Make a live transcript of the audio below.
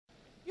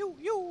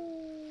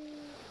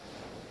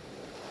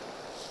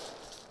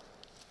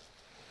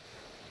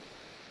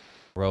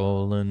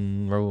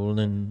Rolling,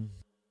 rolling,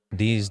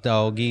 these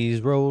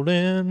doggies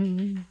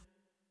rolling,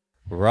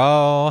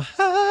 rawhide.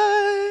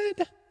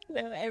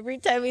 No, every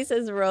time he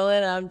says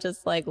rolling, I'm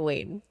just like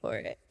waiting for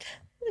it.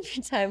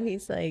 Every time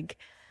he's like,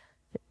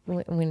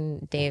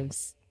 when Dave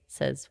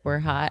says we're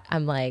hot,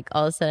 I'm like,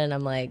 all of a sudden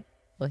I'm like,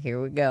 well,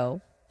 here we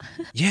go.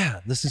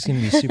 Yeah, this is going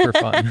to be super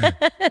fun.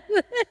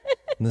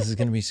 This is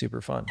going to be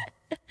super fun.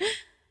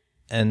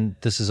 And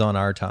this is on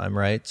our time,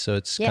 right? So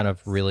it's kind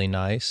of really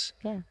nice.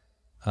 Yeah.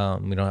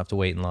 We don't have to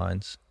wait in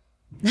lines.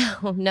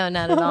 No,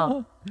 not at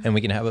all. And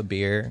we can have a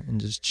beer and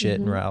just chit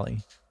and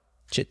rally.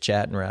 Chit,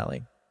 chat, and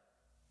rally.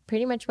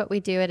 Pretty much what we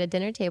do at a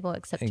dinner table,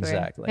 except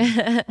Exactly.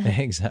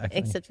 Exactly.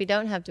 Except we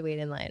don't have to wait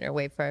in line or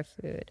wait for our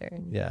food or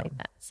anything like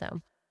that.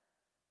 So.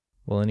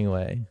 Well,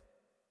 anyway,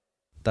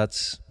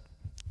 this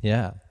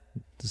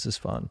is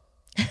fun.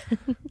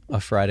 A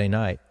Friday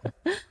night.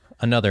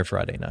 Another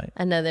Friday night.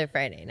 Another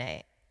Friday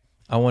night.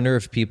 I wonder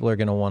if people are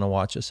going to want to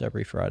watch us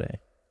every Friday.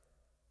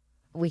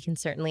 We can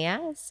certainly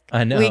ask.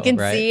 I know, we can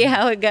right? see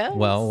how it goes.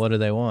 Well, what do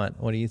they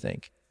want? What do you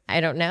think? I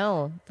don't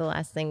know. The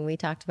last thing we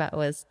talked about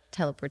was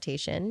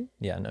teleportation.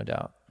 Yeah, no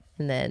doubt.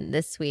 And then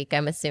this week,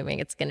 I'm assuming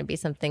it's going to be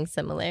something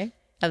similar,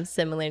 of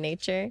similar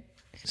nature.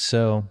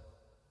 So,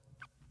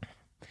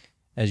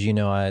 as you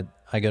know,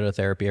 I go to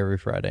therapy every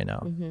Friday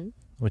now,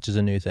 which is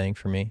a new thing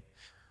for me.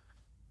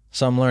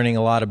 So I'm learning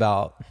a lot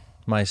about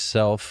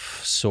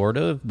myself, sort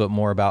of, but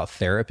more about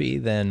therapy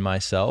than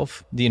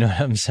myself. Do you know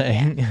what I'm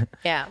saying?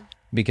 Yeah.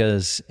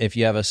 Because if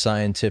you have a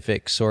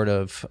scientific sort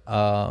of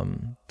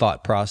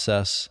thought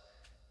process,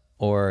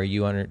 or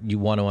you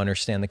want to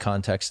understand the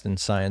context and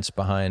science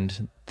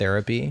behind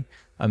therapy,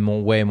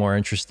 I'm way more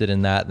interested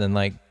in that than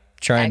like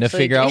trying to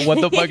figure out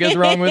what the fuck is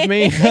wrong with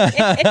me.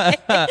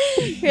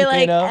 You're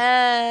like,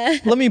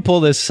 let me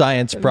pull this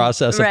science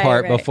process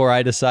apart right. before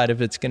I decide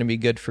if it's going to be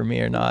good for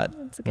me or not.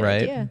 That's a good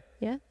right? idea.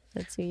 Yeah,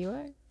 that's who you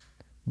are.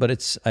 But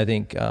it's, I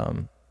think,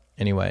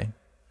 anyway,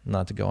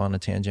 not to go on a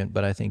tangent,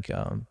 but I think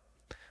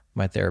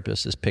my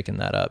therapist is picking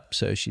that up.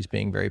 So she's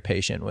being very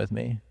patient with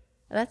me.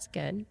 That's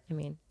good. I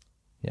mean,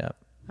 yeah,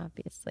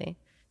 obviously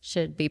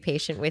should be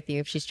patient with you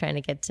if she's trying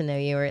to get to know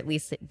you, or at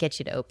least get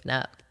you to open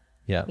up.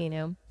 Yeah. You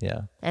know?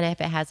 Yeah. And if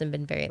it hasn't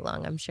been very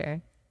long, I'm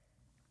sure.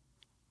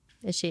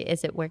 Is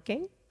it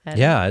working?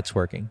 Yeah, it's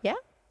working. Yeah?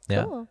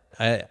 Yeah. Cool.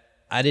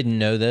 I didn't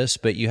know this,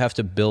 but you have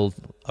to build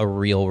a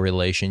real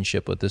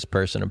relationship with this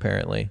person,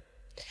 apparently.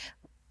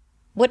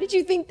 What did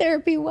you think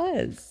therapy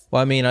was?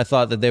 Well, I mean, I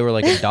thought that they were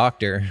like a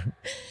doctor.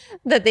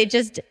 That they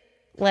just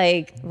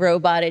like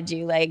roboted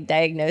you, like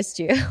diagnosed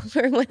you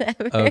or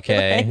whatever.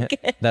 Okay.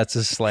 Like, that's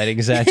a slight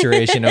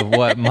exaggeration of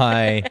what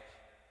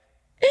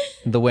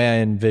the way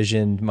I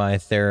envisioned my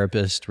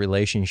therapist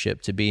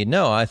relationship to be.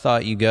 No, I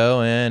thought you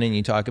go in and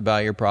you talk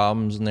about your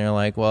problems and they're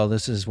like, well,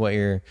 this is what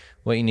you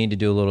need to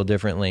do a little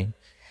differently.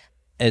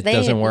 It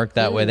doesn't work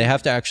that way. They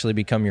have to actually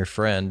become your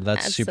friend.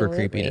 That's super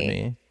creepy to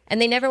me.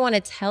 And they never want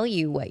to tell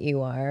you what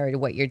you are or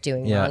what you're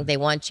doing wrong. They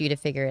want you to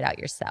figure it out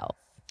yourself.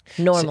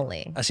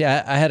 Normally. See,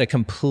 I had a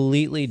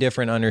completely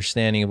different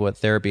understanding of what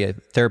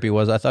therapy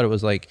was. I thought it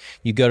was like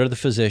you go to the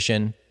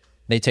physician,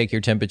 they take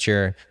your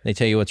temperature, they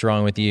tell you what's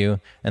wrong with you,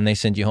 and they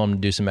send you home to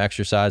do some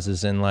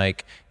exercises and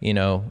like,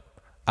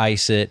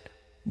 ice it,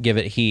 give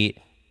it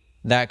heat.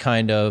 That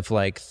kind of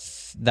like,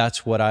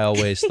 that's what I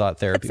always thought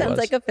therapy was. Sounds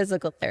like a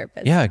physical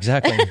therapist. Yeah,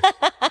 exactly.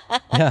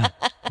 Yeah,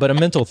 but a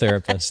mental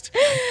therapist.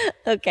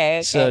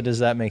 Okay. So does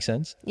that make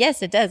sense?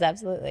 Yes, it does.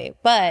 Absolutely.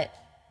 But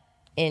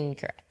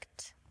incorrect.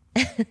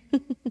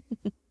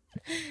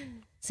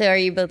 So are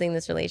you building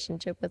this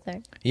relationship with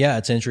her? Yeah,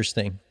 it's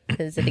interesting.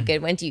 Is it a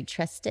good one? Do you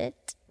trust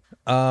it?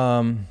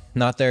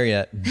 Not there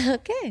yet.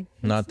 Okay.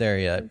 Not there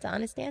yet. It's an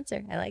honest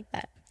answer. I like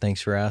that.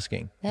 Thanks for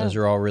asking. No. Those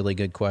are all really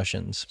good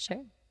questions.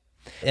 Sure.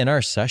 In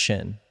our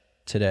session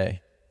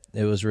today,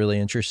 it was really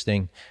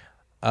interesting.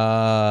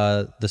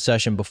 The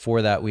session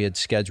before that, we had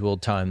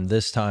scheduled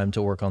this time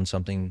to work on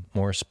something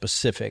more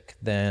specific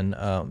than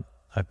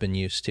I've been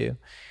used to.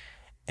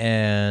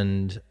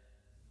 And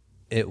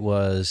it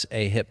was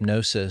a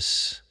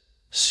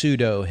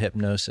pseudo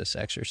hypnosis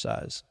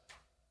exercise.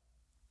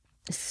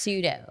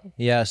 Pseudo.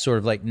 Yeah, sort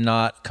of like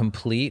not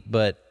complete,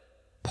 but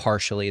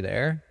partially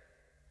there.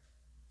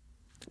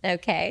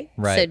 Okay.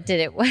 Right. So did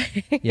it work?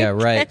 Yeah,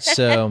 right.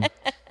 So,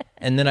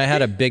 and then I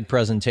had a big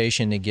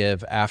presentation to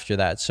give after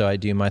that. So I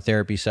do my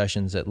therapy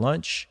sessions at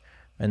lunch,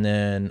 and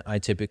then I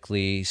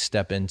typically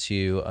step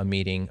into a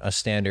meeting, a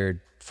standard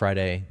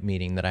Friday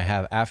meeting that I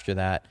have after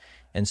that.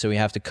 And so we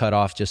have to cut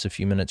off just a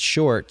few minutes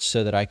short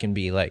so that I can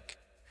be like,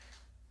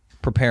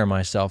 prepare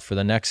myself for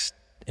the next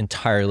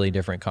entirely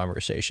different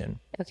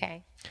conversation.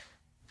 Okay.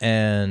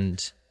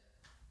 And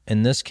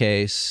in this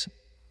case,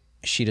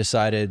 she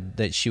decided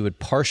that she would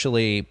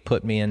partially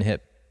put me in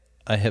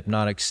a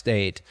hypnotic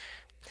state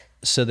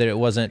so that it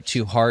wasn't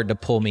too hard to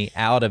pull me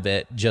out of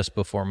it just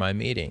before my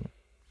meeting.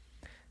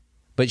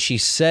 But she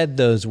said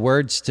those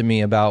words to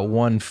me about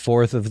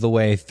 1/4 of the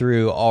way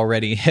through,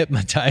 already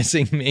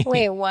hypnotizing me.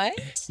 Wait,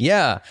 what?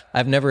 Yeah,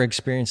 I've never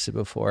experienced it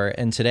before.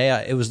 And today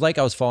it was like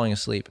I was falling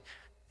asleep,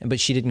 but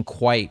she didn't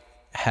quite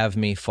have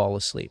me fall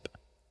asleep.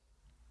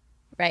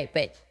 Right,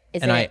 but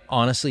I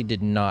honestly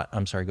did not.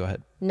 I'm sorry, go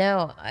ahead.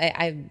 No,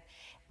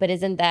 but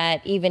isn't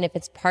that, even if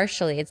it's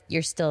partially,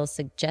 you're still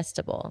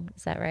suggestible?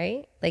 Is that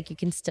right? Like you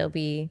can still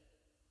be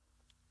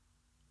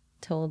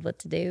told what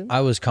to do?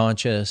 I was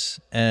conscious,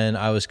 and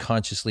I was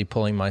consciously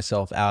pulling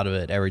myself out of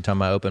it every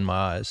time I opened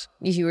my eyes.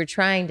 You were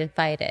trying to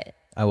fight it.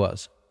 I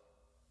was.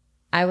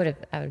 I would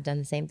have done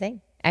the same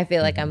thing. I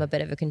feel like I'm a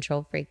bit of a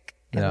control freak.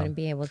 I wouldn't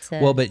be able to.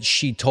 Well, but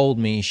she told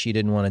me she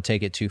didn't want to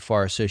take it too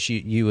far. So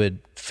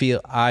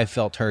I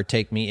felt her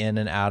take me in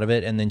and out of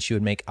it. And then she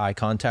would make eye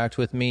contact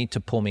with me to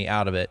pull me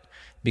out of it,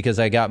 because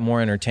I got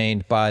more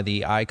entertained by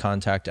the eye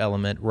contact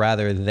element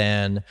rather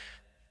than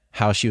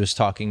how she was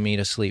talking me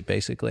to sleep,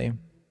 basically.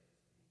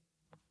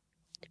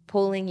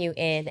 Pulling you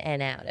in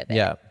and out of it.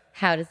 Yeah.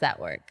 How does that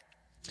work?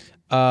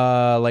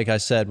 Like I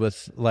said,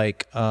 with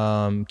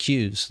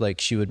cues,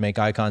 like she would make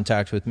eye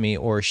contact with me,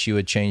 or she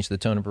would change the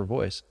tone of her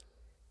voice.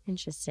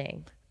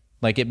 Interesting.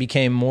 Like it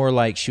became more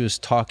like she was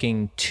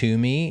talking to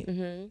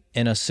me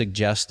in a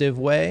suggestive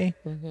way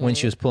when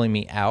she was pulling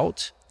me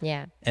out.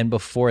 Yeah. And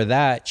before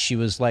that, she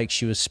was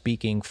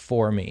speaking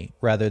for me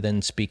rather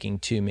than speaking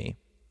to me.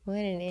 What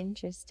an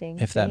interesting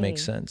If that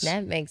makes sense.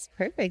 That makes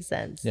perfect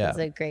sense. Yeah. That's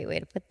a great way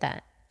to put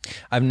that.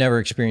 I've never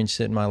experienced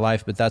it in my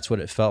life, but that's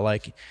what it felt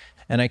like.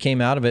 And I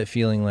came out of it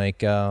feeling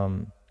like, I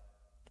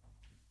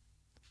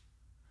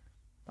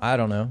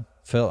don't know.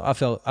 I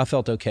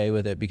felt okay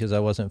with it because I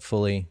wasn't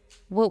fully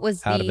What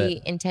was out of the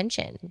it.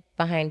 intention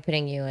behind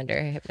putting you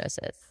under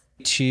hypnosis?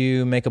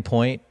 To make a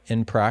point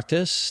in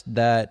practice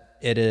that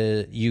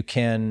you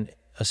can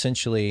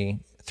essentially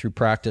through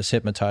practice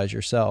hypnotize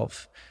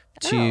yourself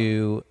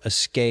to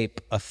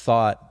escape a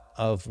thought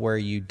of where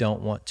you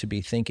don't want to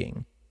be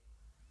thinking.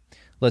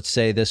 Let's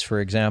say this, for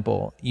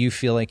example, you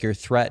feel like you're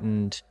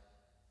threatened,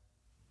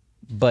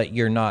 but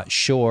you're not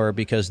sure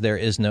because there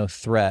is no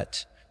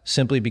threat.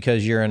 Simply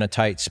because you're in a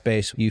tight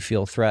space, you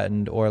feel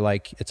threatened, or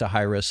like it's a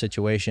high risk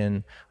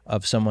situation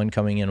of someone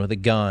coming in with a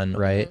gun,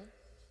 right?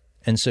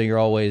 And so you're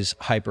always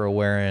hyper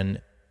aware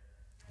and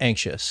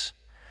anxious.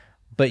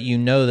 But you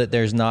know that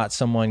there's not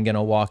someone going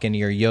to walk into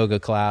your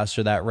yoga class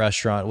or that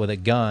restaurant with a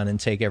gun and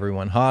take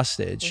everyone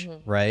hostage,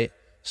 right?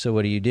 So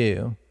what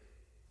do?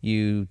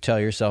 You tell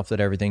yourself that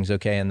everything's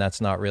okay and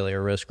that's not really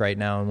a risk right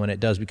now. And when it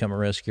does become a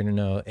risk, you're going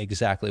to know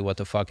exactly what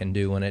to fucking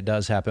do when it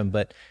does happen.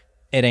 But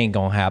it ain't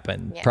going to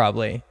happen,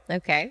 probably.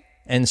 Okay.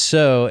 And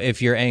so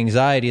if your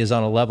anxiety is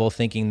on a level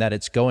thinking that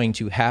it's going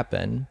to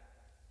happen,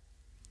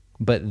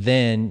 but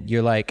then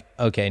you're like,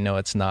 okay, no,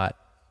 it's not.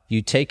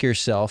 You take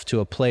yourself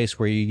to a place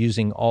where you're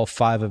using all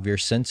 5 of your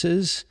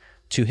senses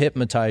to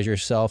hypnotize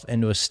yourself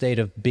into a state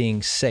of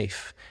being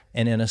safe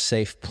and in a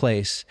safe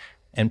place,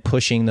 and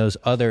pushing those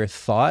other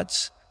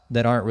thoughts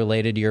that aren't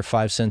related to your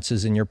 5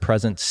 senses in your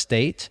present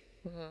state.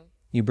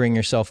 You bring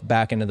yourself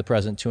back into the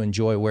present to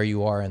enjoy where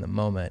you are in the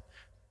moment,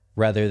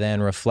 rather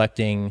than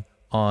reflecting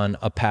on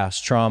a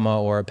past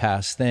trauma or a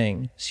past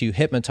thing. So you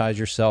hypnotize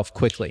yourself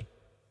quickly.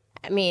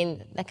 I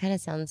mean, that kind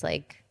of sounds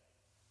like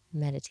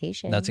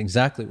meditation. That's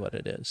exactly what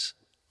it is.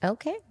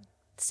 Okay.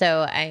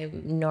 So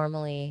I'm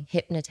normally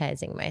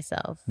hypnotizing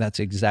myself. That's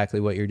exactly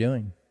what you're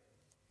doing.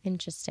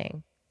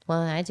 Interesting.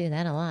 Well, I do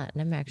that a lot,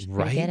 and I'm actually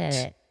pretty good at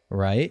it.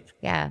 Right?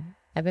 Yeah.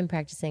 I've been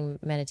practicing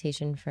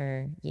meditation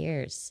for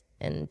years,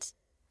 and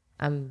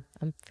I'm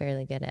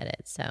fairly good at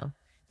it. So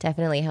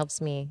definitely helps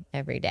me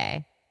every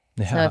day.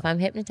 Yeah. So if I'm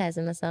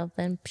hypnotizing myself,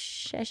 then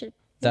I should.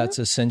 That's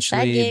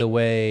essentially the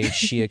way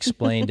she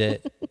explained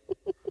it.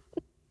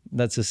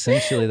 That's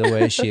essentially the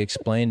way she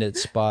explained it.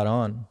 Spot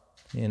on,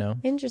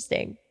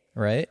 Interesting.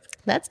 right?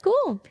 That's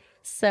cool.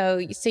 So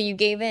you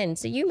gave in.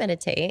 So you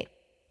meditate.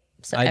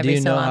 So I every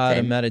do know so how to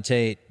often.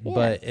 meditate,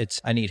 but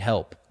I need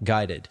help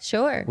guided,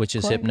 Sure. which of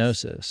is course.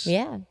 hypnosis.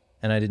 Yeah.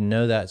 And I didn't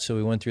know that. So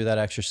we went through that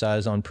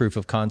exercise on proof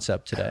of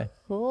concept today.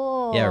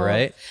 Cool. Yeah,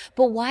 right?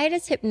 But why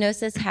does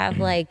hypnosis have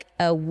like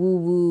a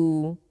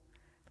woo-woo?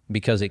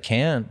 Because it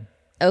can.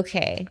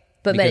 Okay.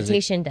 But Because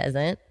meditation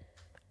doesn't.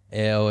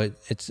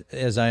 It's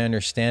as I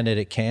understand it,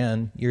 it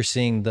can. You're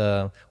seeing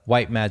the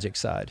white magic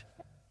side.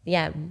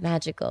 Yeah,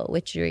 magical,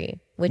 witchery.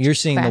 You're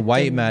seeing the witchcraft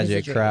white and magic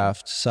wizardry.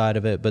 craft side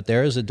of it, but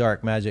there is a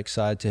dark magic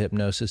side to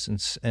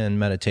hypnosis and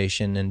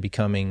meditation and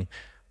becoming,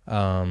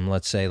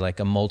 let's say, like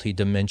a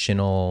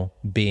multi-dimensional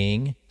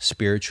being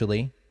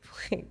spiritually.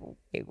 Wait,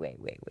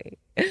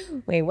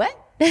 what?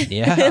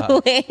 Yeah.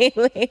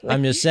 wait.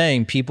 I'm just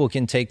saying people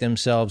can take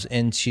themselves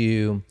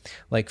into,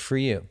 like for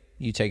you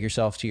take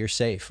yourself to your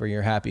safe or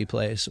your happy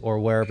place or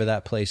wherever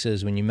that place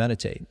is when you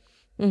meditate.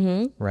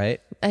 Mm-hmm.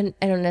 Right? I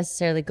don't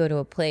necessarily go to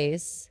a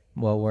place.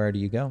 Well, where do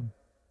you go?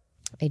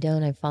 I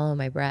don't. I follow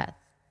my breath.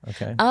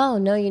 Okay. Oh,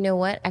 no, you know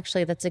what?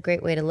 Actually, that's a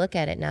great way to look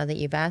at it now that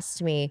you've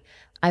asked me.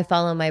 I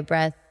follow my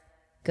breath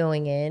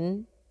going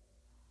in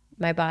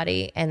my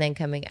body and then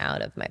coming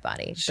out of my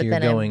body. So you're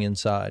going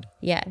inside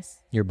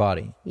Yes. your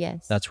body.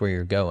 Yes. That's where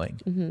you're going.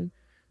 Mm-hmm.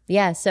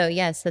 Yeah. So,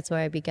 yes, that's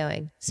where I'd be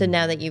going. So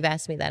now that you've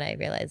asked me that, I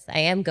realize I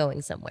am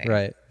going somewhere.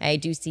 Right. I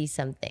do see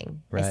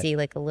something. Right. I see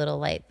like a little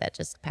light that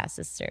just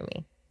passes through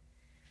me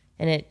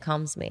and it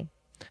calms me.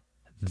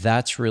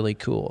 That's really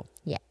cool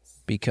Yes.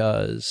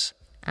 because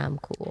I'm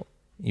cool.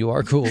 you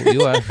are cool.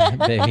 You are,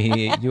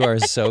 baby, you are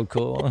so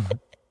cool.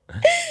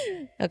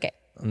 Okay.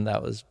 And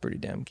that was pretty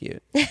damn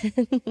cute.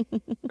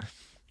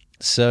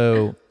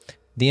 So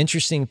the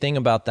interesting thing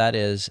about that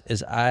is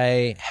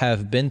I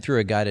have been through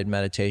a guided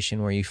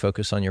meditation where you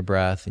focus on your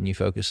breath and you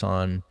focus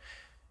on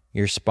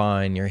your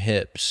spine, your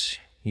hips,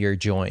 your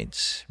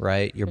joints,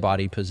 right? Your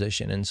body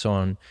position and so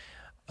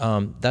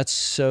on. That's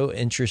so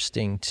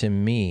interesting to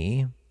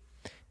me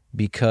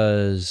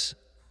because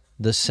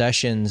the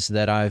sessions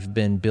that I've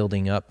been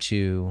building up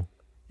to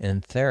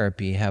in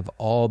therapy have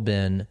all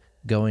been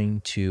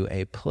going to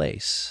a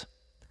place,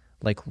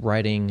 like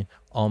writing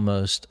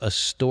almost a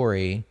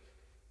story,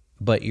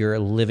 but you're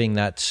living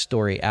that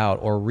story out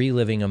or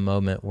reliving a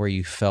moment where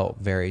you felt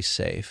very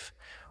safe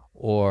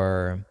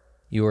or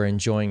you are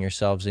enjoying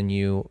yourselves and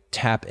you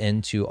tap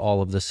into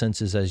all of the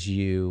senses as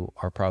you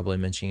are probably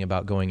mentioning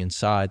about going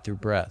inside through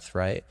breath,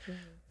 right? Mm-hmm.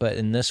 But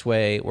in this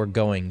way, we're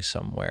going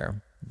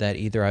somewhere that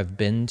either I've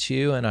been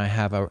to and I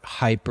have a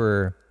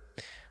hyper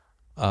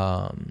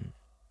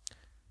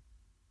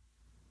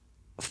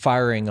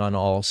firing on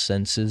all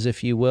senses,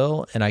 if you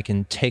will, and I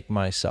can take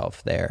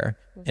myself there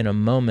in a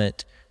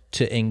moment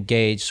to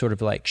engage, sort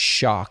of like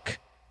shock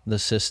the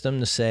system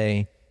to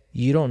say,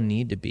 you don't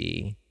need to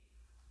be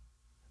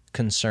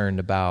concerned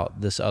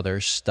about this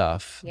other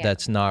stuff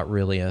that's not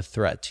really a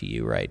threat to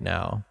you right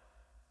now.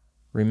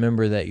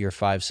 Remember that your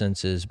five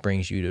senses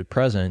brings you to the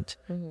present,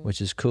 which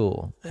is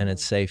cool, and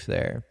it's safe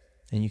there.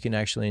 And you can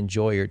actually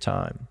enjoy your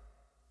time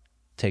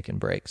taking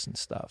breaks and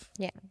stuff.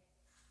 Yeah.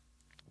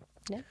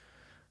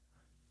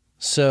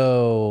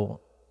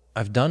 So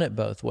I've done it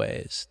both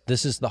ways.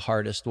 This is the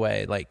hardest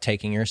way, like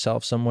taking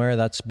yourself somewhere.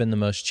 That's been the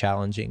most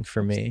challenging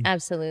for me.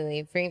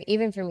 Absolutely.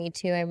 Even for me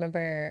too. I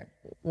remember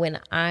when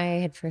I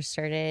had first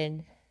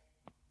started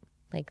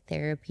like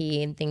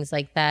therapy and things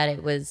like that,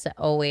 it was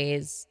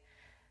always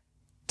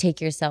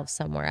take yourself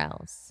somewhere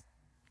else.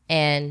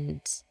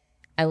 And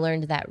I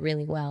learned that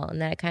really well.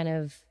 And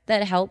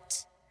that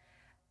helped.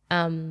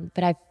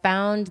 But I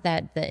found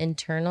that the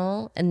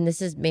internal, and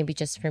this is maybe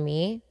just for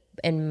me,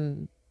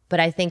 but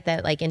I think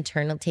that like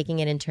taking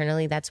it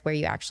internally, that's where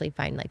you actually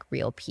find like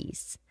real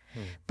peace.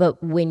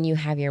 But when you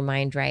have your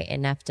mind right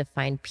enough to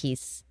find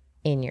peace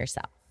in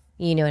yourself,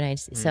 you know what I mean?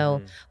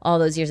 So all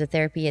those years of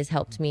therapy has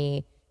helped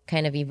me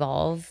kind of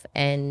evolve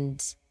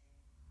and,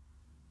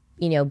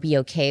 you know, be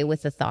okay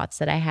with the thoughts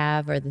that I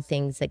have or the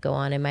things that go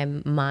on in my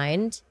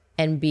mind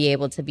and be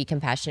able to be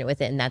compassionate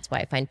with it. And that's why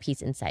I find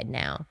peace inside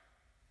now,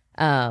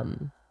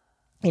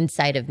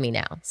 inside of me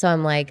now. So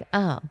I'm like,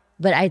 oh,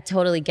 but I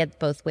totally get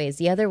both ways.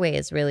 The other way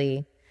is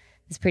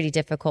pretty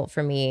difficult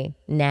for me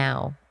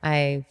now.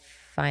 I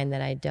find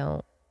that I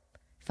don't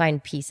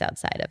find peace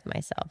outside of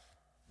myself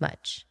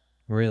much.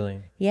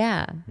 Really?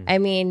 Yeah. I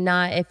mean,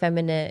 not if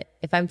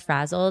I'm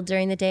frazzled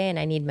during the day and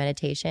I need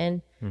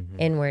meditation,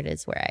 inward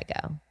is where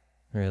I go.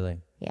 Really?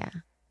 Yeah.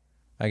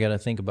 I got to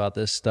think about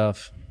this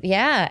stuff.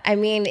 Yeah. I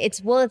mean,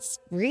 it's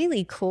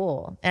really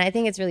cool. And I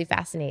think it's really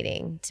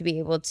fascinating to be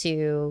able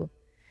to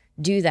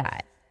do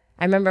that.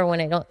 I remember when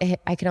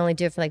I could only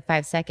do it for like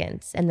 5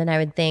 seconds. And then I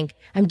would think,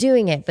 I'm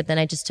doing it. But then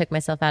I just took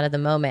myself out of the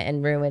moment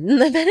and ruined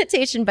the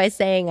meditation by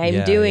saying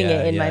I'm doing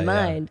it in my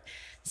mind.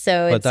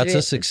 So but that's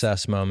a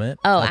success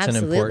moment. Oh, that's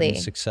absolutely. an important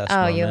success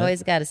moment. Oh, you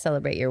always got to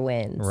celebrate your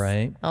wins.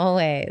 Right.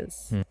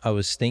 Always. I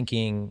was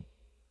thinking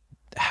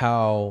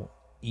how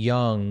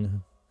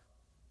young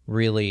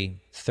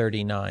really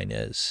 39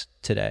 is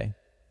today,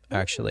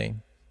 actually.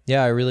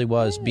 Yeah, I really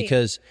was.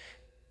 Because,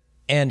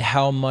 and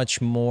how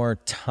much more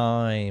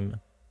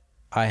time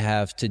I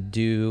have to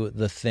do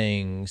the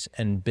things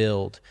and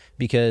build.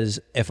 Because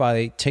if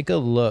I take a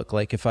look,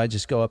 like if I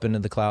just go up into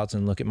the clouds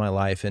and look at my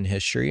life and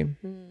history,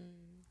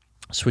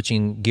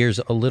 switching gears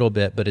a little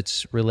bit, but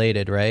it's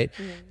related, right?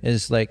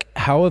 Is like,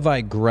 how have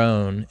I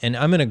grown? And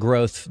I'm in a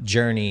growth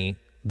journey,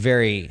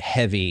 very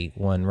heavy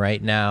one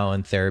right now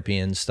in therapy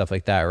and stuff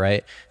like that,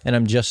 right? And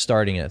I'm just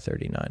starting at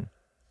 39.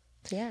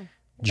 Yeah.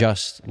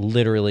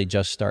 Literally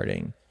just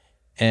starting.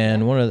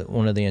 And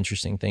one of the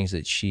interesting things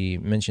that she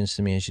mentions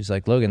to me is she's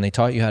like, Logan, they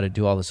taught you how to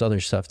do all this other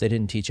stuff. They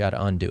didn't teach you how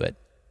to undo it.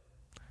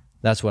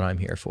 That's what I'm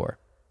here for.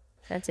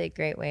 That's a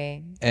great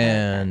way.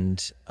 And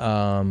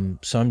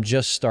so I'm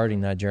just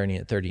starting that journey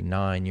at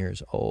 39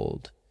 years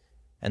old.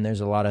 And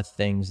there's a lot of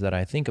things that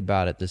I think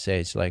about at this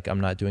age, like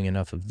I'm not doing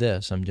enough of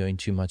this. I'm doing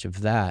too much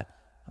of that.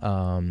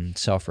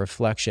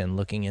 Self-reflection,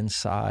 looking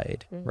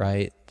inside,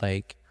 right?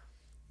 Like,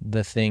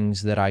 the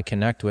things that I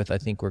connect with, I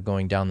think we're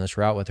going down this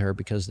route with her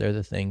because they're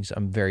the things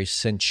I'm very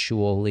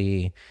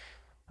sensually,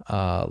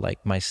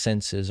 like my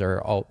senses are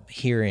all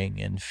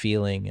hearing and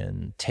feeling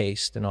and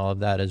taste and all of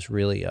that is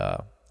really,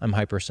 I'm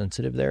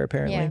hypersensitive there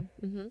apparently.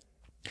 Yeah.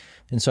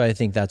 And so I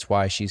think that's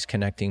why she's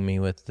connecting me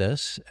with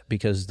this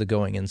because the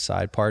going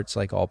inside part's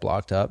like all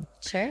blocked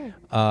up. Sure.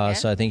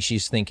 So I think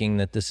she's thinking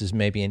that this is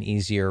maybe an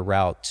easier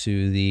route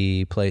to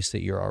the place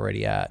that you're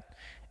already at.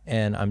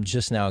 And I'm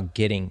just now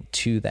getting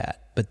to that.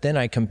 But then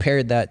I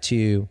compared that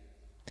to,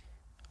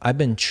 I've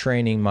been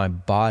training my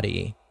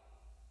body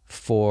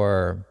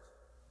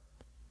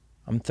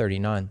I'm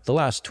 39, the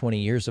last 20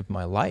 years of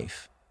my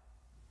life.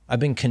 I've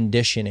been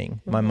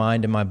conditioning my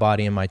mind and my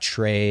body and my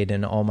trade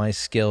and all my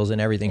skills and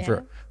everything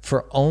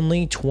for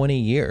only 20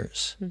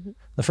 years.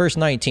 The first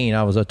 19,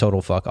 I was a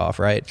total fuck off,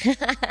 right?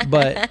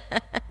 but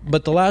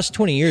the last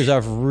 20 years,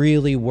 I've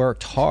really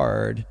worked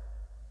hard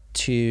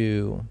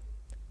to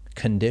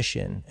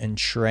condition and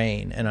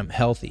train, and I'm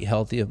healthy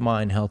of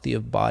mind, healthy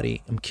of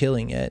body. I'm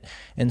killing it.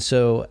 And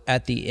so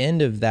at the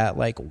end of that,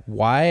 like,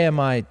 why am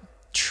I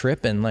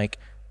tripping? Like,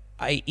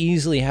 I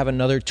easily have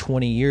another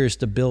 20 years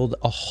to build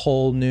a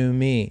whole new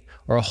me,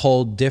 or a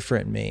whole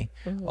different me,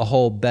 a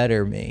whole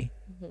better me,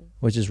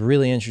 which is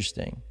really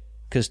interesting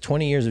because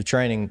 20 years of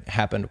training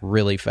happened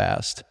really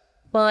fast.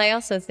 Well, I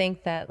also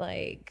think that,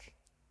 like,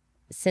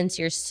 since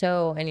you're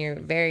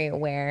very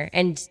aware,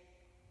 and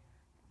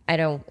I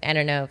don't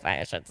know if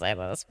I should say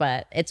this,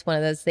 but it's one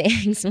of those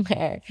things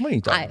where What are you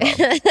talking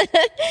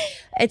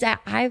about?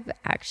 I've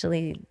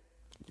actually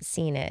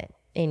seen it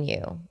in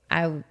you.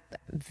 I'm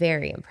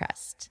very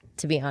impressed,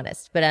 to be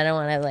honest, but I don't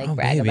want to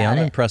brag baby, about I'm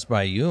it. impressed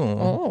by you.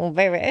 Oh,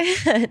 baby.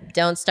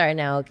 Don't start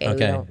now.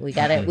 Okay. We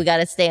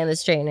gotta stay on the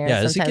straight and narrow.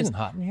 Yeah, is it sometimes. getting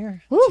hot in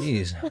here? Woo.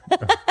 Jeez.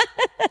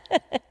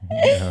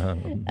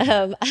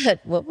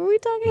 What were we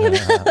talking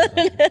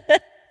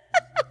about?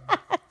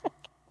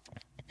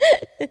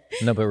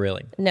 No, but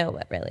really. No,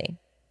 but really.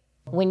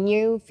 When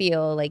you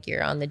feel like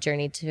you're on the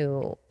journey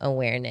to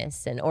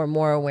awareness or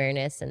more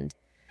awareness and,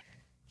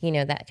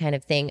 that kind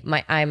of thing,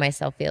 I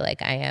myself feel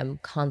like I am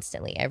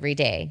constantly, every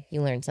day.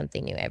 You learn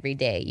something new every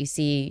day.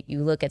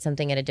 You look at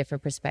something at a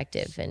different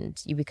perspective and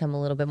you become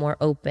a little bit more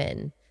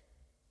open.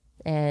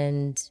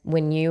 And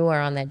when you are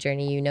on that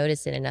journey, you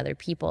notice it in other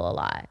people a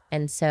lot.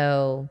 And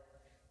so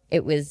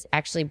it was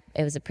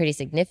a pretty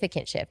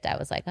significant shift. I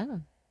was like,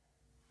 oh,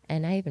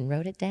 and I even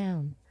wrote it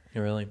down.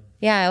 Really?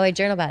 Yeah, I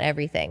journal about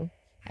everything.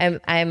 I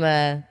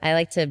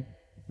like to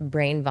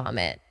brain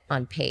vomit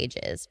on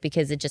pages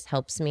because it just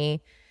helps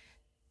me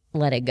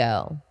let it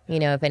go.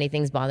 If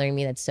anything's bothering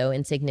me that's so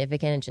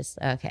insignificant, it's just,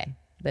 okay,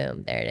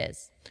 boom, there it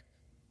is.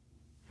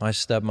 My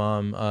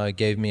stepmom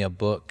gave me a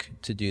book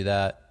to do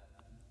that.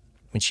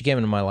 When she came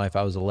into my life,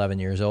 I was 11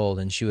 years old,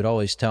 and she would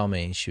always tell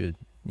me, she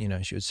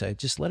would say,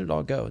 just let it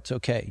all go. It's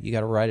okay. You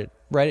got to write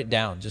it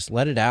down. Just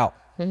let it out.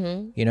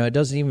 It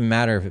doesn't even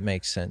matter if it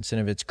makes sense.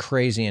 And if it's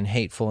crazy and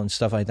hateful and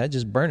stuff like that,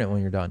 just burn it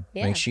when you're done.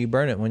 Yeah. Make sure you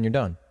burn it when you're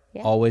done.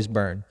 Yeah. Always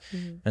burn.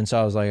 And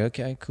so I was like,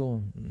 okay,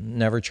 cool.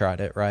 Never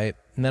tried it, right?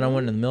 And then I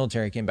went to the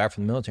military, came back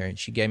from the military, and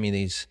she gave me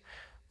these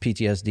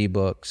PTSD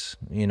books,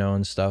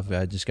 and stuff.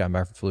 I just got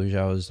back from Fallujah.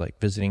 I was like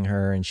visiting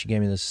her, and she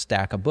gave me this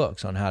stack of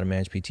books on how to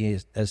manage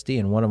PTSD.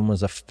 And one of them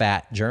was a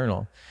fat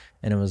journal.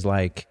 And it was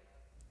like,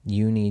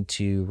 you need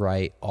to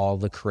write all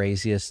the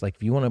craziest, like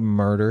if you want to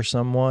murder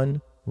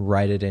someone,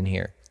 write it in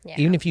here. Yeah.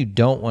 Even if you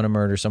don't want to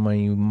murder someone,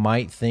 you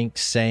might think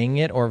saying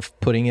it or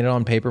putting it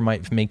on paper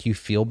might make you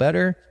feel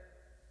better.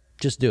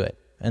 Just do it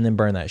and then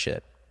burn that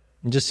shit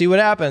and just see what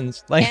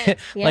happens.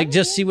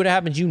 Just see what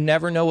happens. You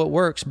never know what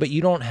works, but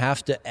you don't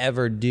have to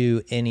ever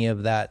do any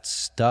of that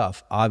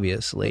stuff.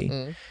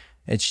 Obviously,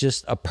 It's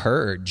just a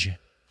purge.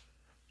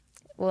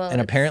 Well,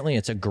 and apparently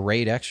it's a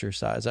great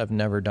exercise I've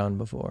never done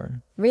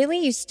before. Really?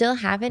 You still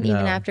haven't,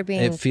 even after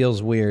being... It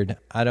feels weird.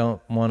 I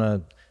don't want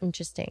to...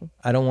 Interesting.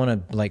 I don't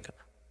want to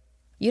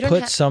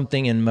put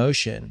something in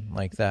motion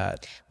like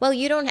that. Well,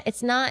 you don't...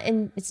 It's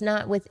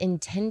not with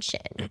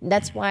intention.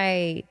 That's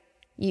why,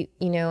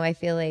 I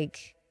feel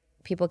like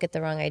people get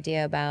the wrong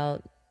idea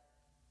about,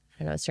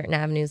 I don't know, certain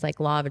avenues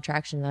like law of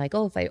attraction. They're like,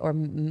 or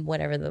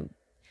whatever the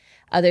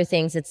other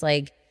things. It's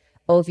like,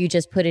 if you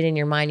just put it in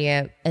your mind,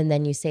 and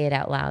then you say it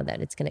out loud,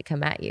 that it's going to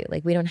come at you.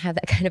 Like, we don't have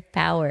that kind of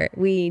power.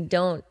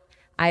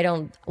 I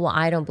don't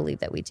believe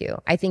that we do.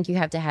 I think you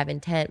have to have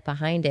intent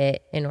behind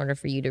it in order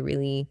for you to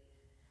really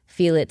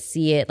feel it,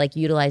 see it, like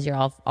utilize your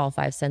all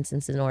five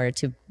senses in order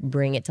to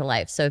bring it to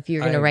life. So if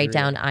you're going to write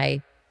down,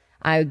 I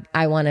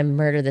want to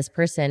murder this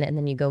person, and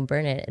then you go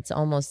burn it, it's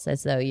almost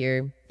as though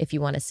if you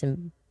want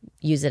to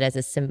use it as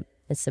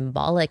a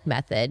symbolic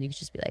method, you could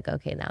just be like,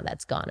 okay, now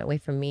that's gone away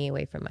from me,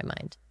 away from my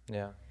mind.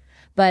 Yeah.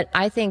 But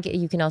I think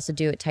you can also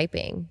do it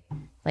typing.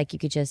 Like, you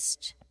could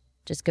just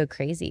go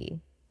crazy.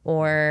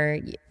 Or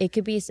it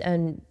could be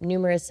a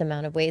numerous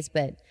amount of ways,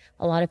 but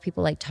a lot of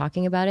people like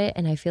talking about it.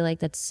 And I feel like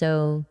that's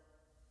so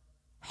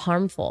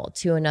harmful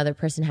to another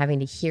person having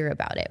to hear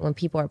about it. When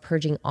people are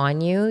purging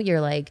on you, you're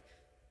like,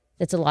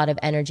 it's a lot of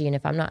energy. And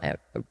if I'm not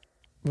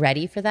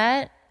ready for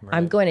that, right,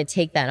 I'm going to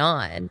take that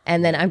on.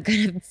 And then I'm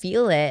going to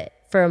feel it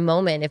for a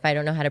moment if I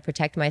don't know how to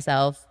protect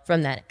myself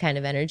from that kind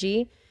of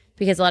energy.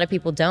 Because a lot of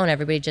people don't.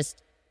 Everybody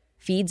just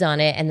feeds on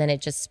it, and then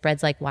it just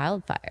spreads like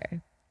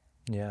wildfire.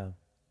 Yeah.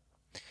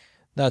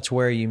 That's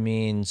where you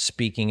mean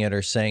speaking it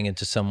or saying it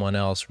to someone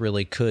else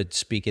really could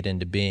speak it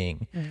into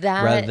being.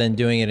 Rather than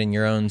doing it in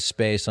your own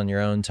space on your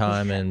own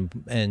time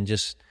and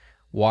just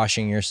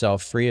washing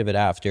yourself free of it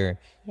after.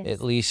 Yes.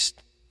 At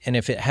least, and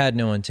if it had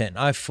no intent,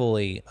 I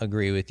fully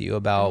agree with you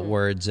about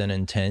words and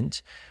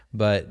intent,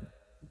 but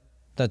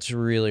that's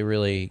really,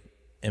 really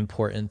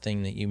important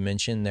thing that you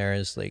mentioned there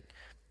is like,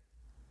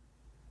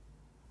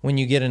 when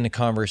you get into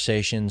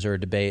conversations or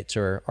debates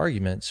or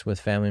arguments with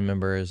family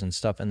members and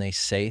stuff, and they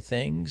say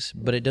things,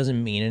 but it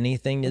doesn't mean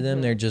anything to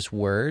them. They're just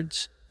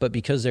words. But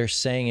because they're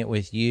saying it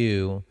with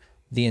you,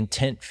 the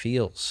intent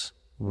feels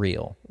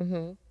real.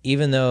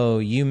 Even though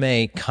you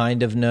may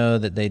kind of know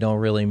that they don't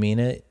really mean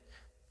it,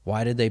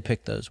 why did they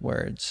pick those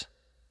words?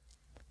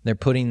 They're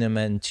putting them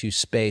into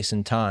space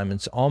and time.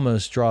 It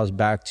almost draws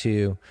back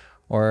to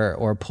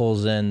or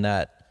pulls in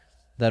that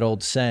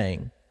old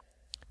saying,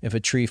 if a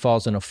tree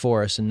falls in a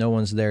forest and no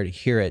one's there to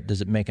hear it,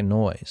 does it make a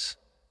noise?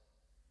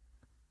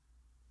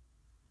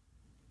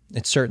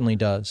 It certainly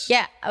does.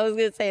 Yeah, I was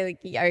going to say, like,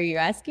 are you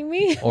asking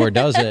me? Or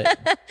does it?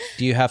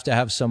 Do you have to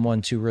have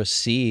someone to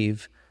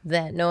receive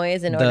that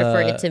noise in order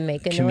for it to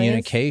make a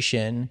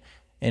communication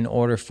in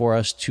order for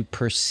us to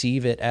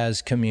perceive it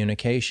as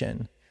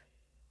communication?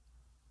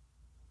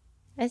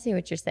 I see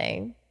what you're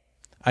saying.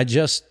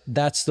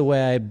 That's the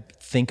way I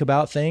think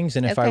about things.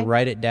 And if I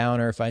write it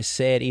down or if I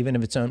say it, even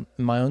if it's on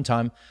my own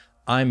time,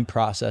 I'm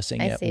processing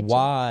it.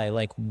 Why?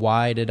 Like,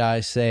 why did I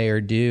say or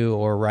do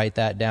or write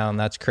that down?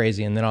 That's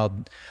crazy. And then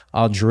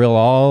I'll drill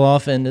all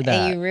off into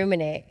that. And you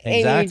ruminate.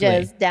 Exactly. And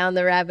you just down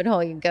the rabbit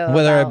hole you go.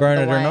 Whether I burn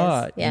it or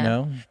not, yeah. you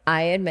know?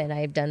 I admit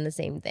I've done the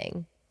same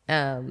thing.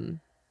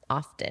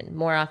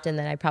 More often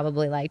than I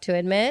probably like to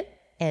admit.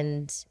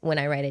 And when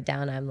I write it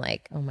down, I'm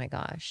like, oh my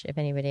gosh, if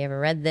anybody ever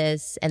read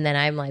this. And then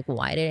I'm like,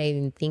 why did I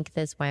even think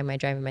this? Why am I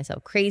driving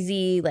myself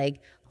crazy?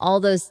 Like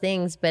all those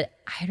things. But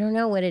I don't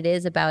know what it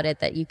is about it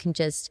that you can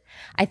just,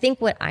 I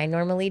think what I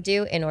normally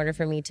do in order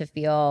for me to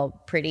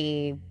feel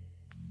pretty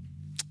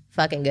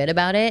fucking good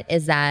about it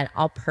is that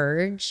I'll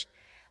purge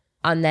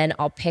and then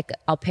I'll pick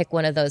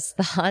one of those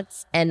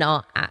thoughts and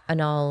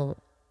I'll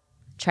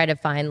try to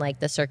find like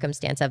the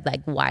circumstance of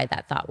like why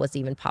that thought was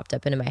even popped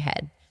up into my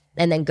head.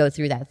 And then go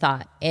through that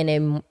thought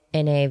in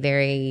a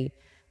very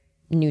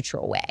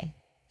neutral way.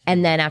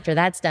 And then after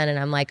that's done and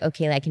I'm like,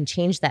 okay, I can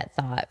change that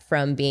thought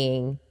from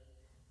being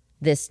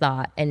this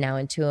thought and now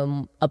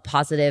into a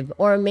positive,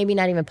 or maybe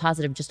not even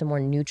positive, just a more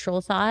neutral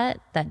thought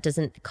that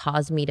doesn't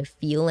cause me to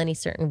feel any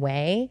certain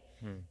way.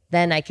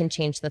 Then I can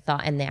change the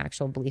thought and the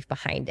actual belief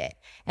behind it.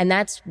 And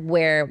that's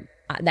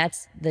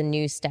the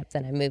new step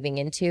that I'm moving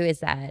into,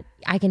 is that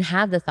I can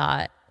have the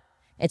thought.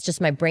 It's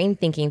just my brain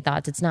thinking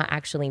thoughts. It's not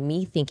actually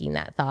me thinking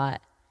that thought.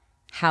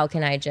 How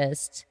can I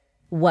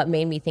what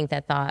made me think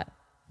that thought?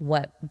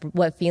 What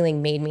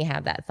feeling made me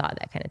have that thought?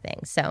 That kind of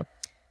thing. So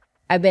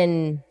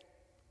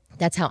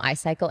that's how I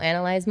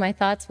psychoanalyze my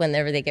thoughts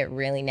whenever they get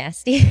really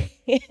nasty.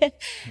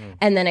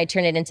 And then I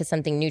turn it into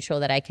something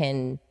neutral that I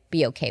can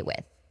be okay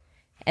with.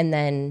 And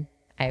then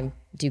I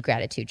do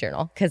gratitude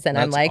journal, because then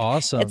I'm like,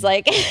 awesome. It's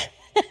like,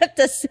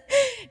 just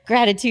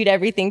gratitude,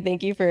 everything.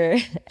 Thank you for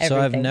everything. So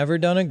I've never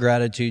done a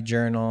gratitude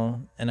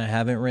journal and I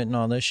haven't written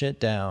all this shit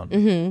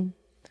down.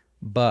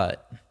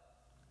 But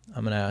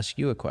I'm going to ask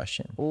you a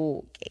question.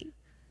 Okay.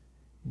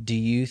 Do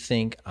you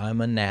think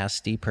I'm a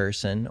nasty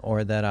person,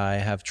 or that I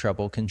have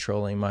trouble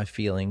controlling my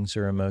feelings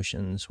or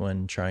emotions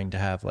when trying to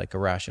have like a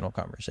rational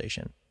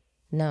conversation?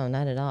 No,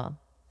 not at all.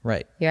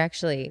 Right. You're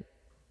actually,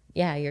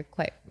 you're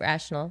quite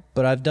rational.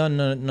 But I've done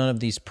none of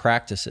these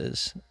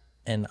practices.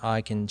 And I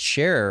can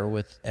share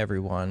with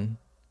everyone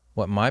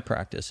what my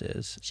practice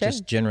is,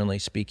 just generally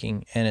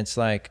speaking. And it's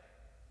like,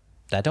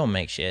 that don't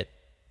make shit.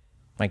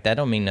 Like, that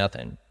don't mean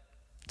nothing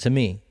to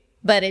me.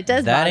 But it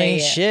does that bother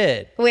ain't you.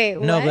 shit. Wait,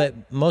 what? No,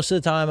 but most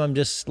of the time I'm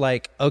just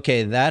like,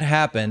 okay, that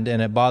happened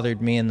and it bothered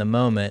me in the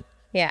moment.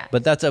 Yeah.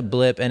 But that's a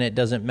blip and it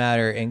doesn't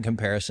matter in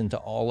comparison to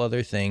all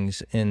other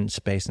things in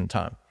space and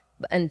time.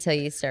 Until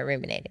you start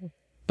ruminating.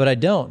 But I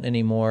don't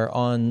anymore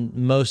on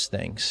most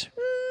things.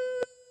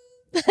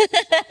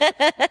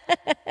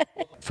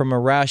 From a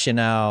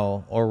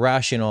rational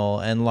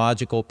and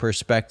logical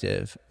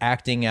perspective,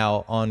 acting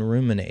out on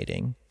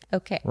ruminating.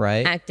 Okay.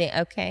 Right? Acting,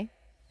 okay.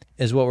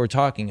 Is what we're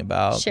talking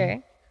about.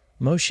 Sure.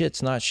 Most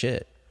shit's not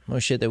shit.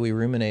 Most shit that we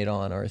ruminate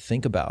on or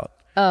think about.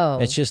 Oh.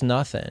 It's just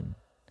nothing.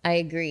 I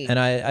agree. And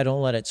I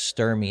don't let it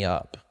stir me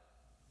up.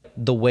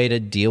 The way to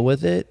deal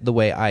with it, the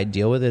way I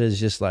deal with it is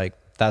just like,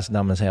 that's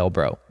dumb as hell,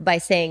 bro. By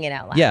saying it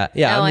out loud. Yeah.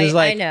 No, I'm just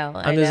like, I know.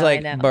 I'm just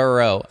like,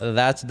 bro,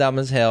 that's dumb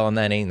as hell and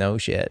that ain't no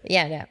shit.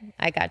 Yeah, no,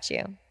 I got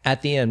you.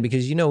 At the end,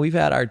 because, we've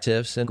had our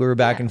tiffs and we were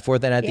back and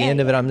forth. And at the end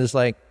of it, I'm just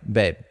like,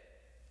 babe,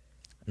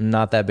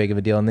 not that big of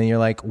a deal. And then you're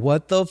like,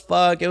 what the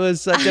fuck? It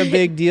was such a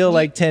big deal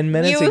like 10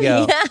 minutes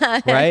ago.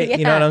 Right? Yeah.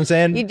 You know what I'm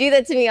saying? You do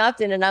that to me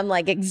often and I'm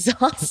like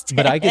exhausted.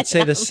 But I could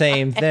say the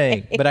same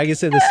thing. But I could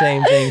say the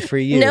same thing for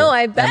you. No,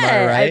 I bet.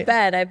 Am I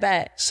right? I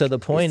bet. So the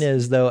point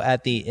is, though,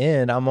 at the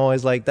end, I'm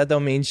always like, that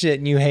don't mean shit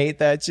and you hate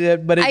that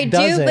shit. But it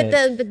doesn't. I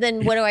do, but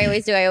then what do I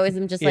always do? I always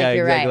am just like,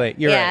 you're exactly. right.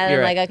 You're right.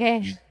 You're right. like,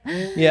 okay.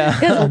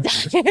 Yeah.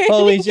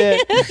 Holy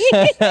shit.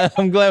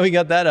 I'm glad we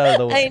got that out of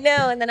the way. I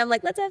know. And then I'm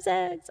like, let's have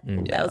sex.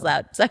 That was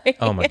loud. Sorry.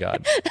 Oh my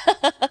God.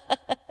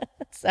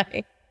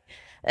 Sorry.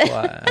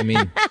 Well, I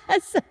mean,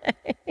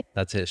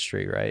 that's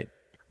history, right?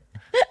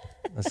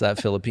 That's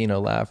that Filipino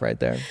laugh right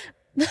there.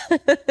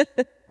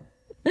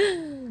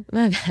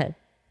 My bad.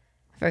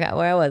 Forgot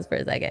where I was for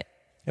a second.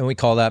 And we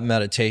call that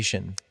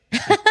meditation.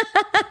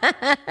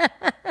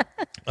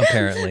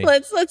 Apparently.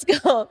 Let's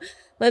go.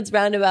 Let's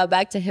roundabout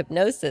back to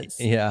hypnosis.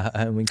 Yeah,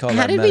 and we call How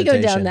that did meditation.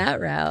 we go down that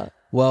route?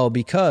 Well,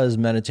 because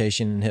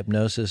meditation and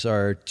hypnosis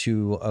are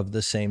two of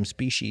the same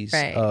species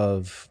Right.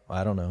 of,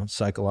 I don't know,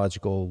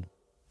 psychological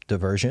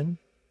diversion.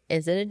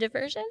 Is it a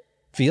diversion?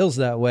 Feels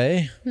that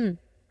way,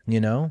 you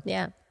know?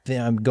 Yeah.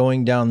 I'm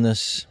going down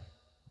this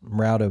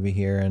route over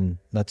here, and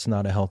that's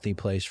not a healthy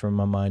place for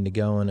my mind to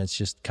go, and it's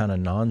just kind of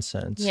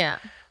nonsense. Yeah.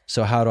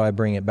 So how do I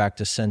bring it back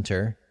to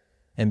center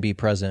and be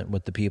present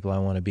with the people I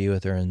want to be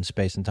with, or in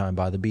space and time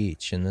by the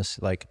beach? And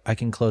this, like, I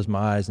can close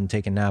my eyes and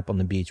take a nap on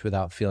the beach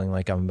without feeling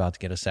like I'm about to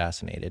get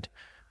assassinated.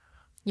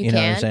 You know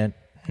can? what I'm saying?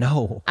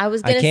 No, I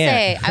was going to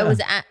say, can't.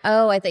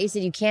 I thought you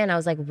said you can. I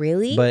was like,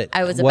 really? But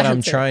I was what about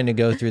I'm to. trying to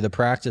go through the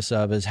practice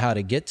of is how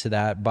to get to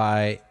that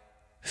by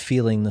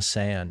feeling the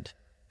sand,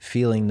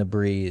 feeling the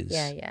breeze.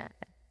 Yeah.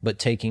 But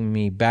taking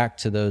me back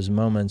to those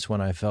moments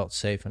when I felt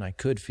safe and I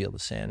could feel the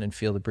sand and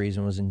feel the breeze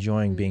and was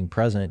enjoying being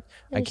present.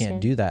 I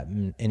can't do that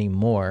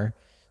anymore.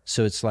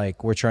 So it's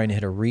like we're trying to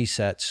hit a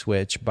reset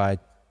switch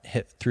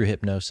through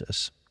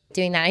hypnosis.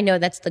 Doing that. I know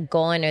that's the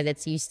goal. I know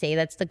that you say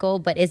that's the goal,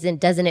 but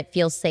doesn't it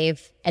feel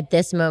safe at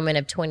this moment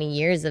of 20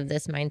 years of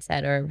this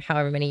mindset, or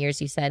however many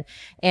years you said?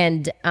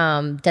 And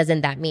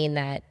doesn't that mean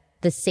that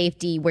the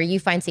safety, where you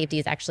find safety,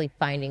 is actually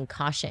finding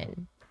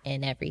caution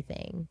in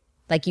everything?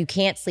 Like, you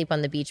can't sleep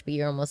on the beach, but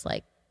you're almost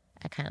like,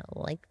 I kind of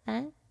like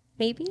that,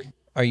 maybe?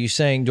 Are you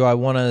saying, do I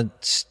want to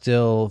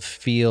still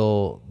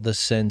feel the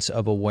sense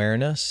of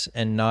awareness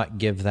and not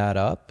give that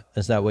up?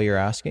 Is that what you're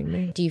asking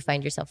me? Do you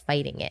find yourself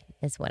fighting it,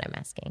 is what I'm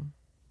asking.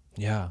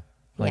 Yeah.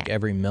 Like Yeah.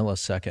 every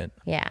millisecond,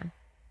 Yeah.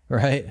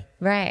 right?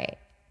 Right.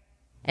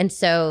 And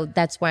so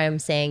that's why I'm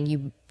saying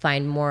you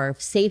find more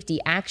safety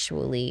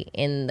actually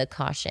in the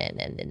caution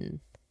and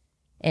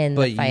in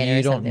But the fight, you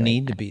or don't something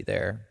need like to be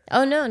there. that.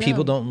 Oh, no.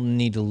 People don't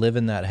need to live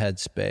in that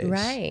headspace.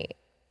 Right.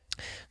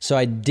 So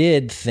I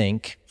did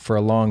think for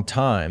a long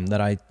time that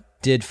I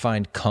did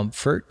find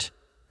comfort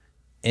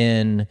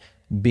in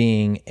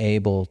being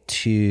able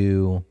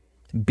to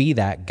be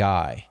that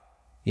guy,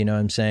 you know what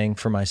I'm saying,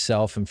 for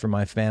myself and for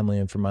my family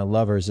and for my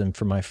lovers and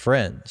for my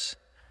friends.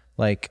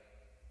 Like,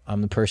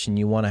 I'm the person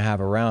you want to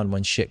have around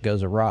when shit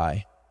goes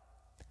awry.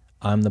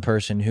 I'm the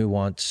person who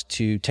wants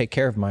to take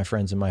care of my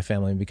friends and my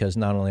family because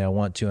not only I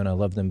want to and I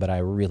love them, but I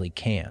really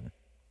can.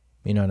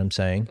 You know what I'm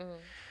saying?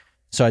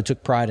 So I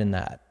took pride in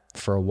that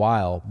for a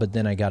while, but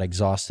then I got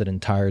exhausted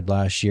and tired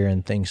last year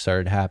and things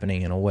started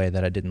happening in a way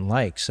that I didn't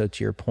like. So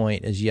to your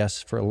point is,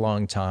 yes, for a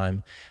long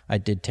time, I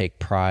did take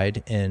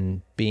pride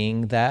in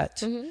being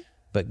that,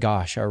 but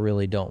gosh, I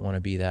really don't want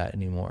to be that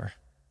anymore.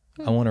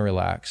 I want to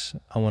relax.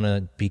 I want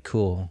to be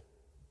cool.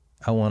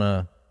 I want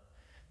to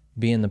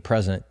be in the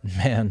present,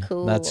 man.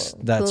 Cool. That's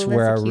Cool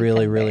where I as a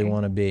really cucumber.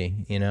 want to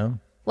be, you know?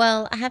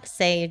 Well, I have to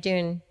say,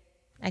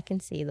 I can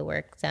see the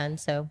work done.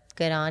 So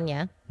good on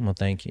you. Well,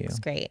 thank you. It's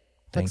great.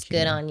 Thank Looks you.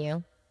 good on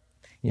you.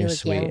 You're You look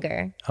sweet.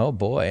 younger. Oh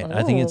boy.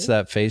 I think it's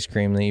that face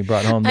cream that you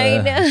brought home. I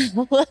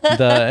know.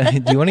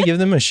 Do you want to give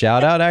them a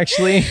shout out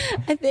actually?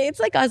 I think it's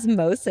like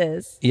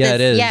osmosis. Yeah,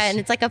 it is. Yeah, and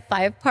it's like a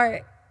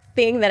 5-part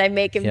thing that I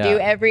make him do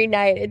every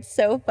night. It's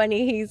so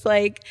funny. He's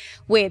like,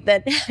 wait,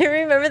 that I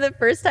remember the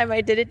first time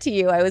I did it to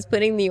you, I was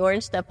putting the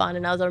orange stuff on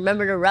and I was like,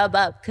 remember to rub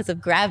up because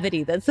of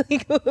gravity. That's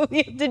like what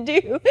we have to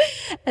do.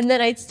 And then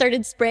I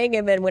started spraying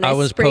him, and when I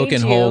was sprayed poking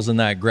you, holes in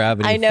that I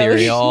gravity know.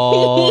 theory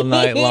all He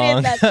night hated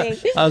long. that thing.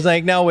 I was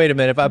like, no, wait a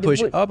minute. If I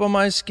push up on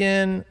my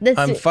skin,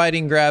 I'm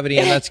fighting gravity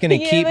and that's going to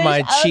You keep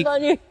my push up cheek.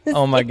 on your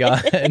Oh my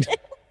God.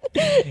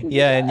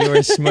 Yeah, and you were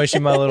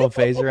smushing my little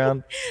face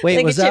around. Wait,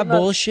 Like a was that chipmunk.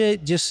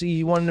 bullshit? Just so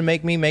you wanted to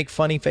make me make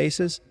funny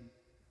faces?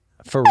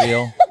 For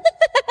real?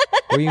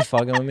 Were you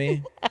fucking with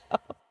me? No,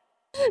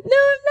 I'm not.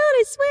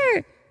 I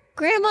swear.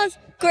 Grandmas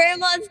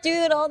do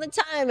it all the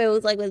time. It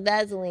was like with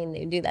Vaseline,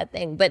 they do that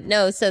thing. But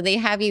no, so they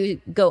have you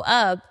go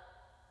up,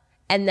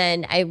 and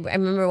then I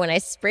remember when I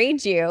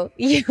sprayed you,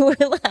 you were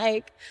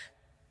like,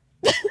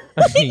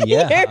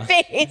 Yeah. your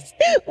face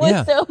was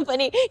Yeah. so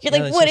funny. You're Yeah,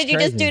 like, that's what just did you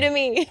just do crazy. to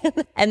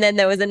me? And then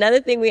there was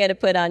another thing we had to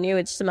put on you,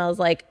 which smells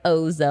like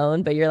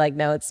ozone, but you're like,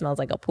 no, it smells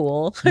like a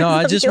pool. No,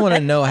 I just Something want to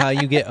like- know how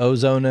you get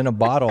ozone in a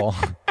bottle.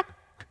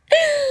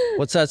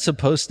 What's that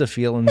supposed to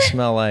feel and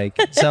smell like?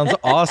 It sounds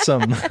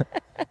awesome.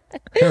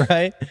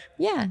 Right?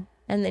 Yeah.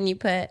 And then you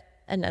put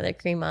another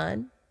cream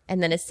on,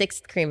 and then a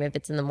 6th cream if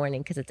it's in the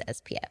morning because it's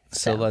SPF.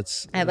 So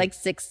let's I have like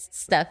six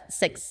stuff.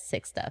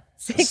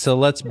 so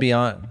let's be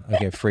on.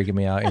 Okay, freaking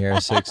me out here.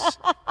 Six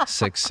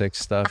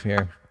stuff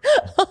here.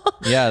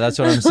 Yeah, that's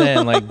what I'm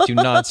saying. Like, do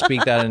not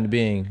speak that into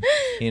being.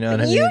 You know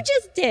what I mean? You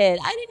just did.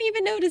 I didn't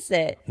even notice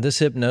it. This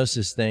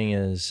hypnosis thing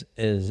is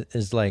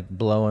like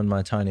blowing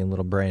my tiny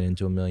little brain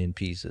into a million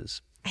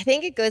pieces. I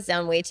think it goes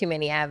down way too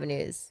many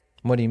avenues.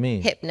 What do you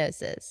mean?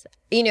 Hypnosis.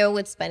 You know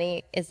what's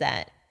funny is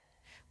that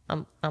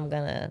I'm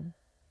gonna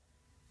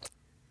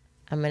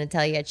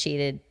tell you I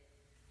cheated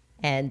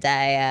And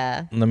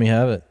I Let me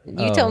have it.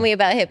 you told me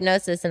about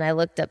hypnosis, and I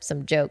looked up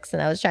some jokes,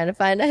 and I was trying to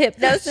find a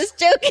hypnosis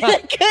joke, and I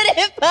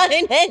couldn't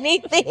find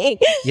anything.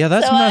 Yeah,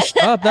 that's So messed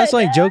up. That's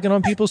like joking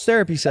on people's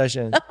therapy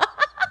session.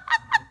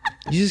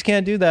 You just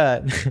can't do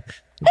that.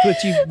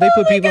 They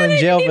put people in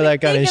jail for that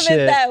kind of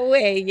shit. That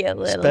way, you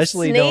little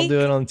Especially sneak, don't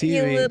do it on TV.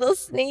 You little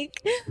sneak.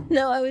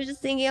 No, I was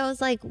just thinking. I was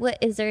like, "What?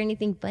 Is there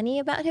anything funny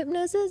about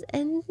hypnosis?"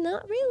 And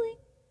not really.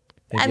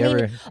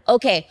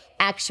 Okay,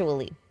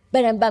 actually,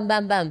 but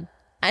bum.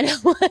 I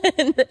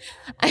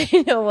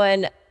know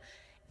one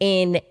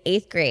in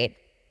 8th grade.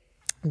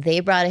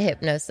 They brought a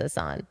hypnosis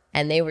on,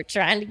 and they were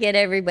trying to get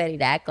everybody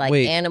to act like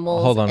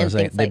animals. Hold on and a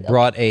second. things They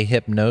brought a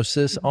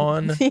hypnosis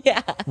on?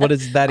 Yeah. What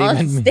does that On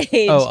even stage.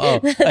 mean? Oh,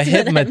 a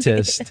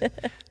hypnotist.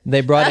 They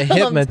brought a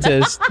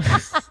hypnotist.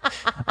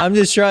 I'm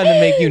just trying to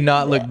make you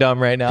not look dumb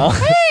right now.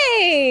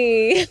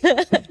 Hey,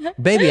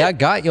 Baby, I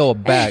got your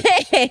back.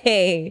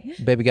 hey.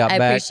 Baby got I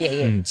back. appreciate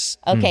you.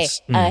 Okay,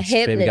 a Baby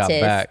got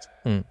hypnotist. back.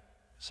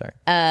 Sorry.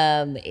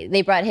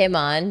 They brought him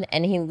on,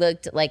 and he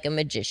looked like a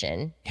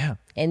magician. Yeah.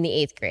 In the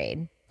 8th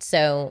grade.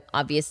 So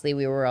obviously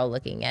we were all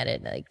looking at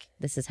it like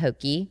this is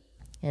hokey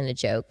and a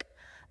joke.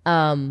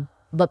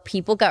 But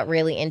people got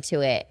really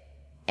into it.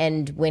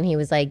 And when he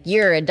was like,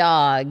 "You're a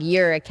dog,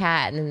 you're a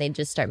cat," and then they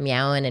just start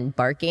meowing and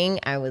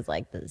barking, I was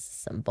like, this is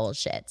some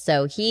bullshit.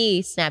 So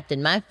he snapped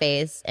in my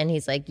face and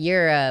he's like,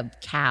 "You're a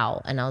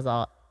cow." And I was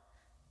all,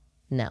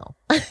 no.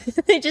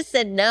 They just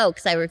said no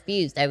because I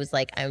refused. I was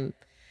like,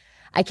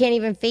 I can't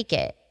even fake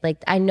it.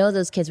 Like, I know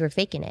those kids were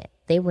faking it.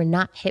 They were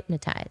not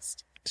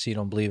hypnotized. So you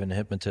don't believe in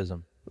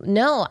hypnotism?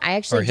 No, I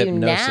actually do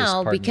hypnosis,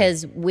 now pardon me.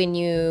 because when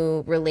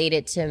you relate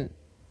it to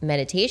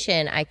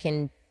meditation, I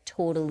can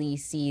totally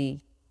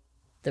see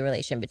the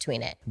relation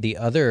between it. The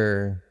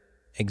other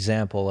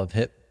example of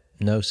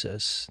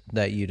hypnosis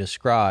that you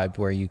described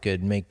where you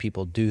could make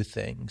people do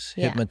things,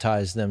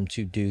 hypnotize them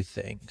to do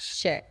things.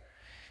 Sure.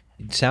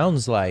 It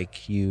sounds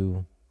like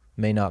you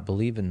may not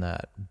believe in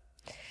that.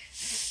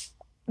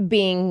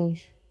 Being,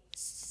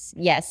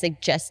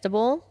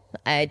 suggestible,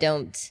 I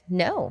don't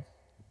know.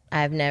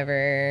 I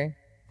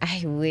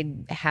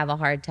would have a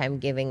hard time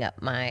giving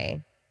up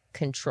my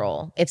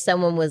control. If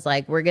someone was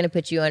like, "We're going to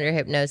put you under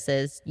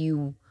hypnosis,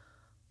 you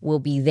will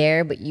be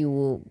there, but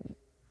you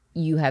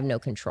have no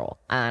control."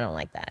 I don't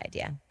like that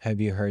idea.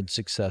 Have you heard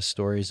success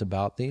stories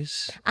about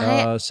these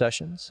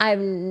sessions?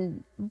 No,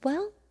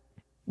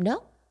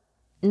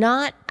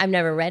 I've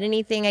never read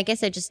anything. I guess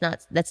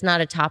that's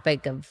not a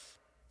topic of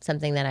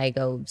something that I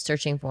go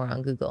searching for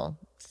on Google.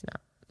 It's not,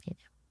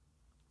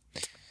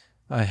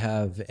 I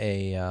have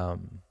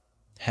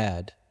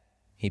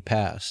he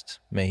passed,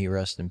 may he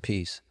rest in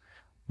peace,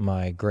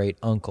 my great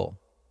uncle,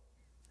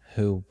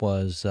 who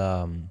was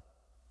a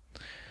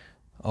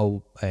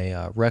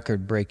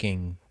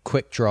record-breaking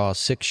quick draw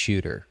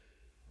 6-shooter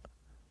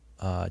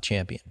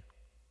champion.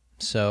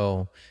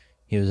 So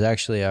he was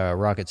actually a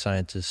rocket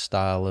scientist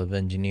style of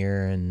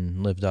engineer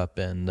and lived up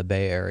in the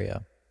Bay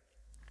Area.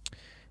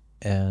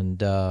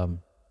 And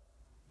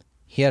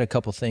he had a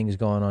couple things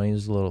going on. He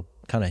was a little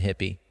kind of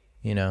hippie,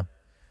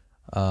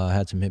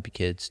 had some hippie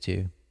kids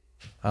too.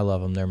 I love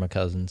them. They're my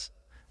cousins.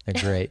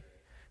 They're great.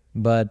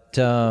 But,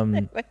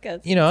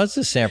 it's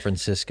the San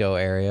Francisco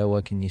area.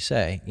 What can you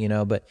say?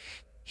 But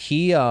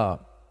he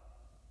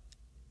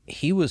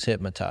was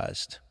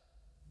hypnotized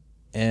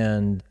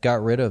and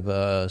got rid of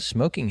a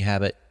smoking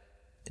habit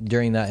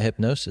during that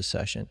hypnosis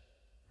session.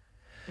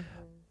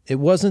 Mm-hmm. It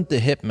wasn't the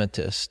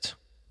hypnotist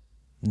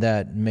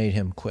that made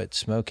him quit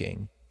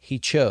smoking. He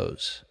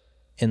chose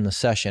in the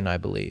session, I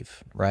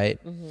believe,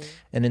 right? Mm-hmm.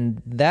 And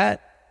in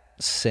that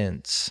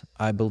sense,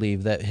 I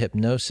believe that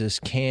hypnosis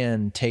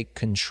can take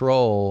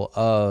control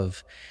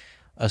of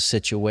a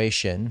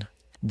situation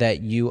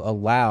that you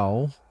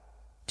allow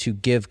to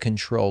give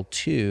control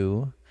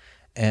to,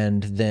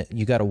 and then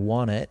you got to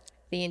want it.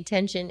 the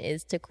intention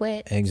is to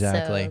quit.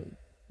 Exactly. So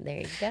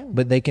there you go.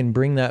 But they can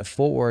bring that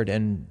forward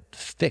and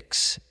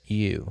fix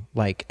you.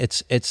 Like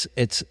it's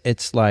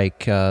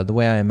like the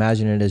way I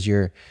imagine it is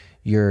your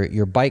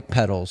bike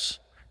pedals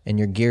and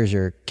your gears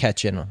are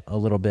catching a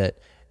little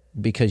bit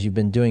because you've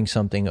been doing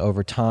something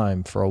over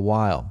time for a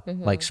while,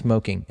 like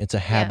smoking. It's a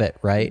habit,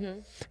 right? Mm-hmm.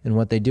 And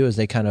what they do is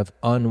they kind of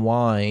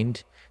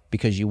unwind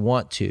because you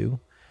want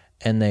to,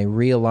 and they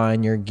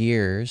realign your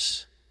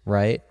gears,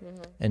 right?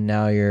 Mm-hmm. And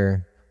now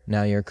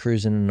you're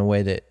cruising in a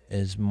way that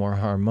is more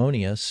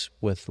harmonious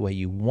with the way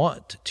you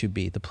want to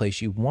be, the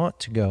place you want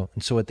to go.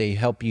 And so what they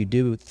help you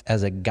do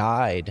as a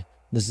guide,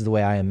 this is the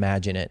way I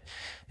imagine it,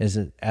 is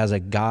that as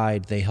a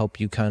guide, they help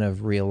you kind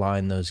of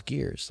realign those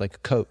gears, like a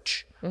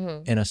coach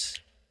in a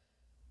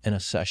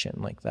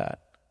session like that.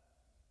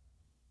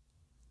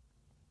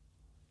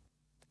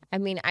 I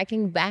mean, I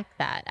can back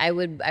that. I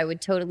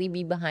would totally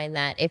be behind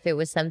that if it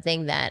was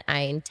something that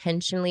I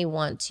intentionally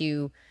want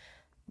to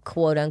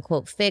quote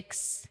unquote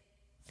fix,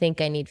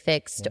 think I need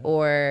fixed,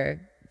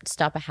 or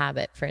stop a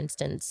habit, for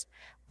instance.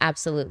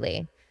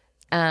 Absolutely.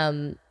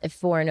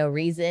 For no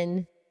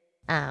reason,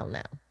 I don't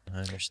know. I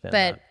understand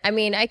but that. I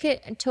mean, I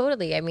could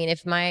totally, I mean,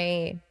 if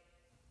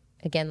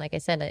again, like I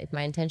said, if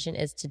my intention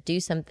is to do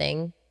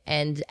something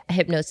and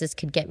hypnosis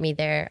could get me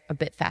there a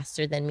bit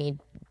faster than me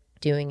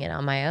doing it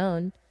on my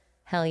own,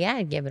 hell yeah,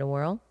 I'd give it a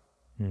whirl.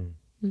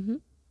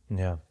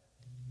 Yeah.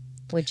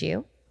 Would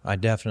you? I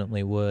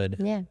definitely would.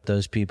 Yeah.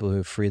 Those people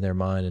who free their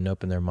mind and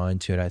open their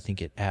mind to it, I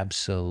think it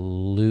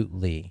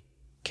absolutely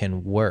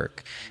can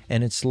work.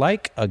 And it's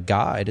like a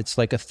guide. It's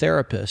like a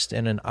therapist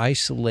in an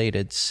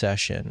isolated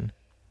session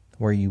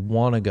where you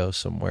want to go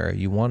somewhere,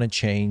 you want to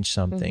change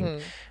something.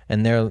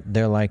 And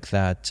they're like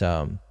that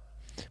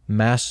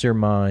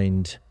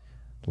mastermind,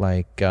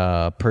 like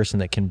person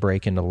that can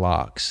break into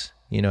locks.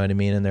 You know what I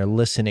mean? And they're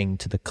listening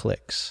to the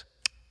clicks.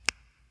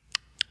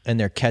 And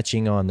they're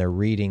catching on, they're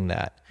reading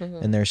that,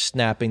 and they're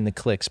snapping the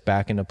clicks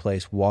back into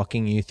place,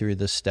 walking you through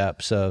the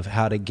steps of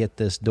how to get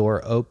this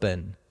door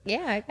open.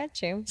 Yeah, I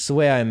got you. It's the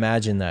way I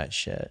imagine that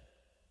shit.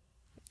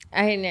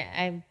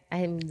 I'm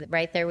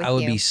right there with you. I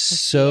would be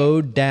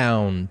so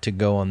down to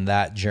go on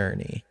that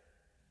journey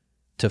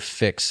to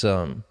fix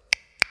some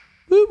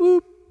whoop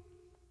whoop.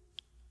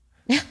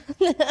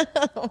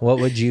 What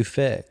would you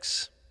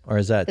fix? Or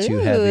is that too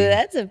heavy?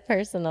 That's a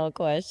personal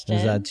question.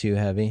 Is that too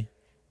heavy?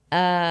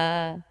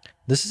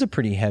 This is a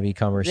pretty heavy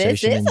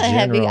conversation This is in a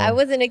general. heavy. I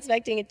wasn't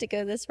expecting it to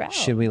go this route.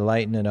 Should we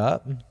lighten it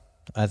up?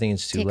 I think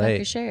it's too Take late. off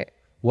your shirt.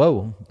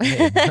 Whoa.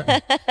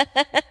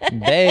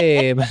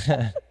 Babe.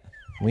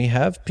 We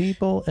have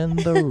people in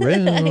the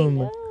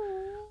room.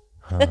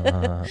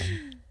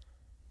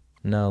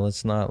 No,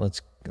 let's not.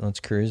 Let's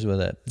cruise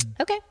with it.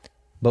 Okay.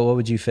 But what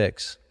would you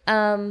fix?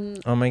 Oh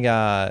my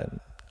God.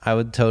 I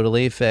would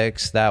totally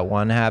fix that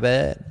one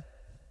habit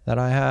that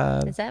I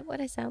have. Is that what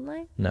I sound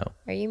like? No.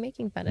 Are you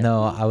making fun of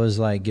No, me? I was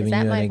like giving you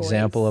that an my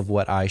example voice? of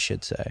what I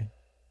should say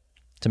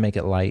to make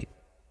it light,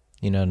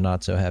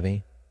 not so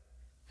heavy.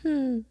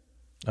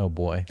 Oh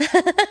boy.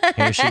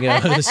 Here she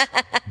goes.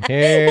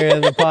 Here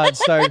the pot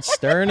starts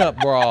stirring up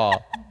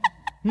brawl.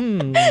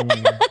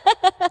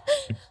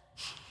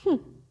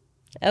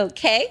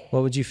 Okay.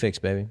 What would you fix,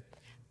 baby?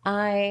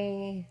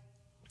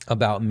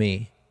 About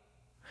me.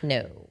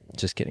 No,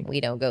 Just kidding.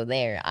 we don't go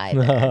there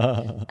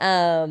either.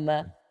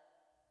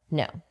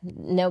 No,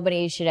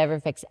 nobody should ever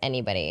fix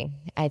anybody.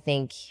 I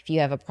think if you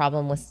have a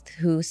problem with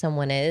who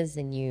someone is,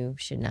 then you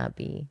should not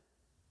be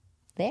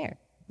there.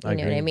 You know what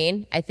I agree.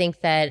 mean? I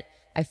think that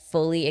I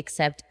fully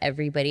accept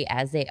everybody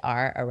as they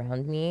are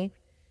around me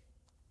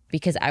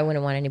because I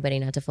wouldn't want anybody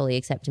not to fully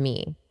accept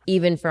me,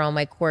 even for all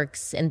my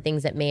quirks and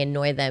things that may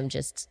annoy them.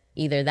 Just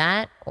either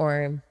that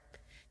or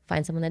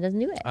find someone that doesn't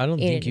do it. I don't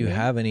know think what you I mean?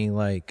 have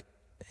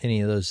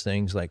any of those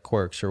things like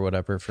quirks or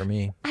whatever for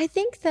me. I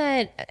think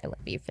that I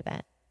love you for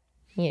that.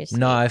 You're sweet.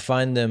 No, I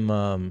find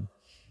them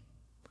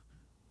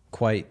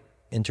quite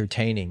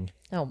entertaining.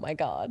 Oh my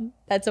God,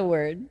 that's a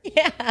word.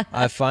 Yeah.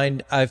 I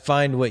find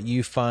what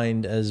you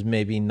find as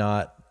maybe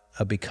not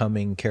a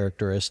becoming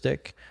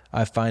characteristic.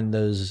 I find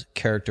those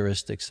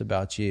characteristics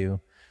about you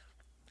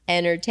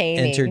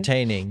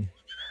entertaining.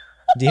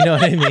 Do you know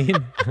what I mean?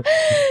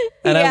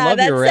 And I love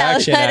your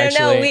reaction. I don't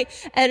know. Actually,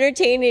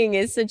 Entertaining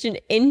is such an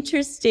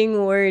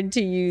interesting word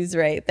to use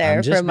right there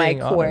I'm just for my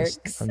being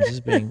honest. quirks. I'm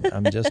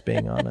just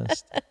being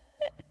honest.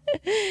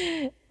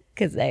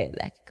 Because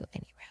that could go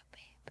any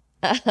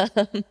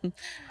route, babe.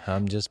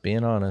 I'm just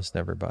being honest,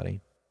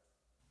 everybody.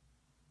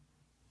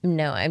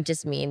 No, I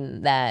just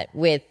mean that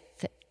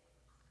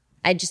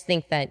I just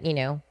think that,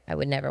 I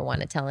would never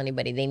want to tell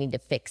anybody they need to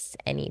fix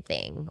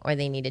anything or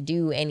they need to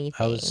do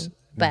anything.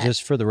 But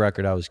Just for the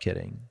record, I was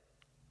kidding.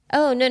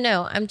 oh,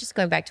 no. I'm just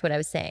going back to what I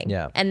was saying.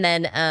 Yeah. And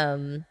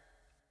then,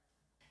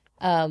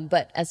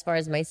 but as far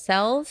as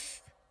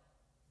myself,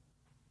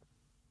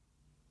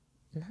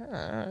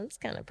 it's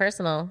kind of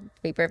personal,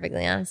 to be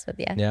perfectly honest with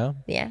you. Yeah?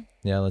 Yeah.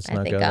 Yeah, let's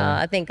not go I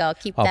there. think I'll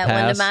keep I'll that one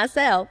pass. to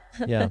myself.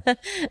 Yeah.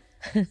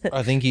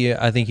 I think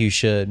you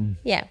should.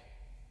 Yeah.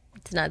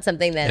 It's not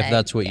something that If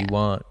that's what you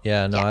want.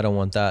 Yeah, no, Yeah. I don't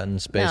want that in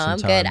space No, and I'm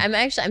time. good.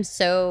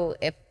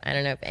 I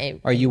don't know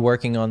if Are you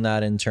working on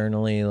that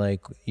internally?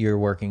 Like you're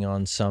working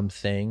on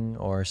something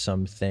or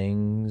some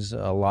things,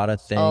 a lot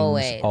of things,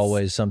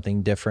 always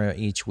something different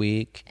each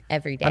week?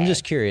 every day. I'm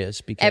just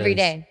curious because every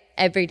day.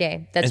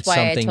 That's it's why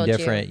I something told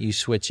different. you. You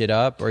switch it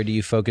up or do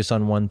you focus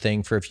on one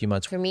thing for a few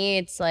months? For me,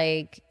 it's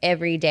like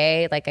every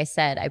day, like I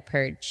said, I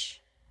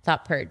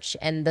thought purge.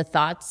 And the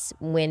thoughts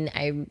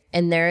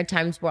and there are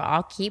times where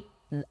I'll keep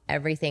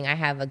everything. I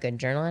have a good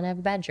journal and I have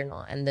a bad journal.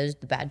 And the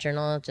bad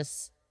journal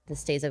just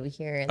stays over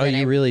here. And Oh, then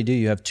you really do?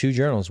 You have two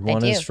journals.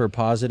 One is do. for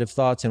positive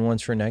thoughts and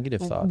one's for negative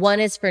thoughts. One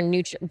is for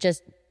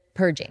just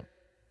purging.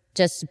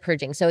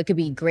 So it could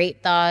be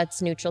great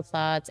thoughts, neutral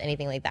thoughts,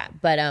 anything like that.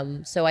 But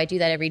so I do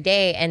that every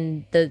day,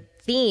 and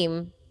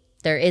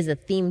there is a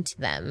theme to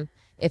them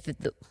if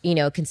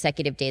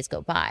consecutive days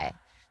go by.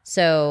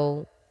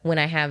 So when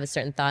I have a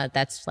certain thought,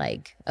 that's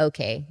like,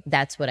 okay,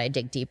 that's what I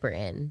dig deeper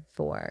in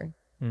for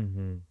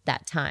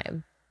that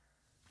time.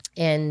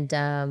 And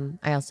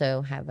I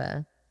also have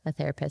a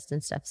therapist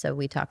and stuff, so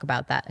we talk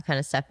about that kind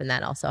of stuff, and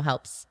that also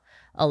helps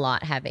a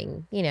lot,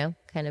 having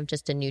kind of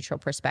just a neutral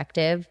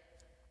perspective.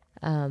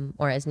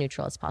 or as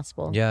neutral as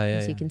possible. Yeah,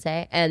 as you can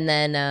say. And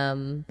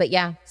then, but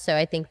yeah, so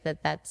I think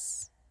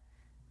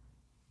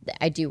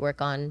I do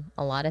work on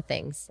a lot of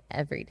things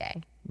every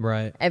day,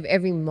 Right.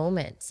 every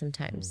moment.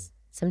 Sometimes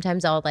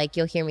I'll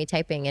you'll hear me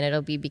typing and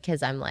it'll be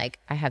because I'm I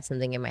have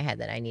something in my head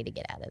that I need to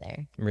get out of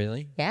there.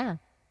 Really? Yeah.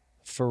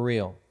 For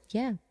real?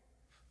 Yeah.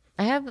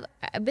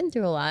 I've been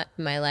through a lot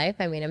in my life.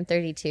 I mean, I'm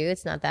 32.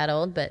 It's not that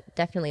old, but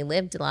definitely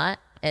lived a lot.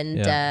 And,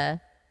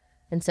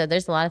 and so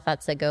there's a lot of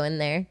thoughts that go in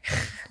there,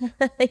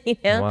 you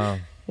know? Wow.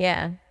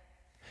 Yeah.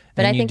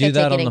 But And I you think do I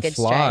that take it on in the good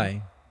fly.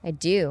 stride. I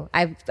do.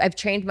 I've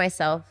trained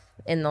myself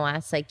in the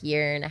last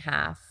year and a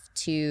half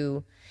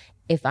to,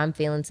 if I'm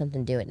feeling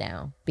something, do it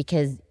now,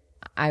 because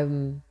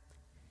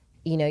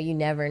you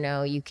never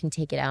know. You can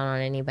take it out on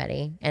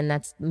anybody. And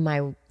that's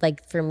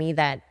for me,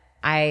 that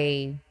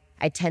I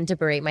tend to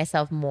berate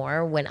myself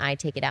more when I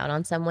take it out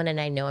on someone and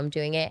I know I'm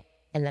doing it.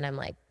 And then I'm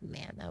like,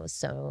 man,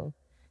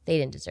 they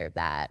didn't deserve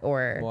that.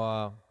 Or,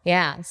 Wow.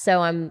 yeah.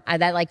 So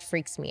that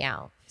freaks me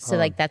out. So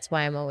that's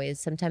why I'm always,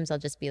 sometimes I'll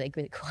just be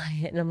really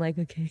quiet and I'm like,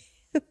 okay,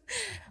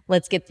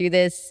 let's get through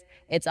this.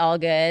 It's all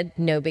good.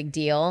 No big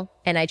deal.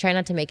 And I try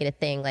not to make it a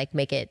thing,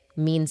 make it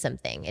mean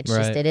something. It's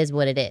just, it is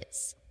what it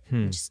is.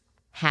 Just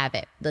have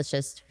it. Let's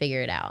just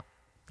figure it out,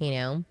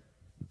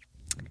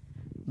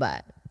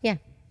 But yeah,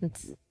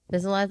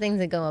 there's a lot of things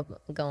that go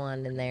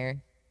on in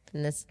there,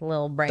 in this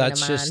little brain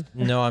That's of mine. just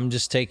no. I'm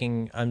just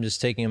taking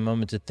a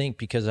moment to think,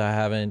 because I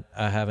haven't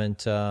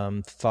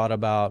thought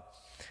about,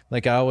 I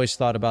always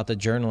thought about the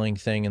journaling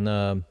thing and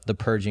the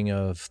purging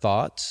of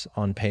thoughts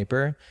on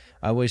paper.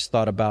 I always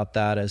thought about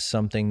that as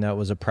something that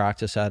was a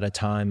practice at a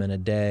time in a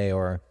day,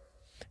 or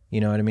you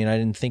know what I mean? I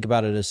didn't think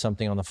about it as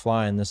something on the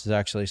fly, and this is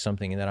actually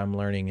something that I'm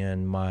learning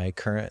in my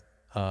current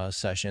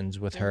sessions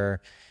with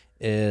her,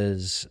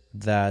 is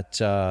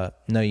that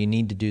no, you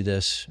need to do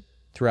this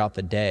throughout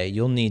the day.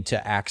 You'll need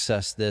to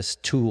access this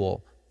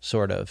tool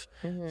sort of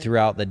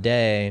throughout the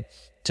day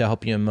to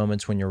help you in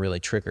moments when you're really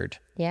triggered.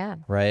 Yeah.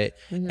 Right.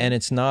 And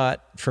it's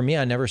not, for me,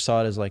 I never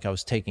saw it as I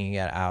was taking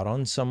it out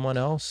on someone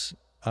else.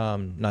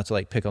 Not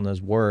to pick on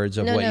those words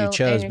of what you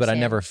chose, but I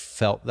never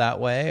felt that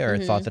way or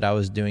thought that I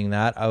was doing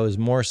that. I was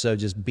more so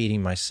just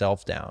beating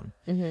myself down.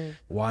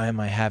 Why am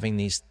I having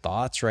these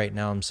thoughts right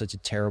now? I'm such a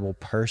terrible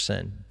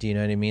person. Do you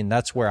know what I mean?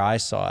 That's where I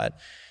saw it.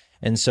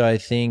 And so I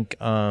think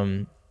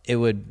it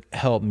would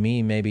help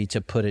me maybe to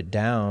put it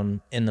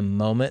down in the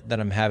moment that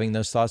I'm having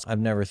those thoughts. I've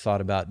never thought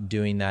about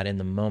doing that in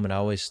the moment. I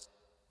always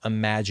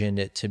imagined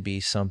it to be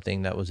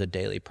something that was a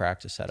daily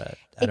practice at a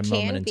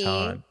moment in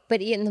time.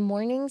 But in the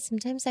morning,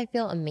 sometimes I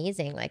feel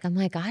amazing. I'm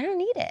I don't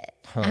need it.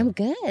 I'm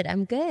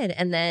good.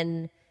 And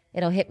then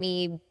it'll hit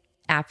me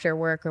after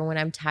work, or when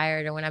I'm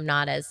tired, or when I'm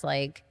not as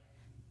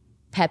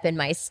pep in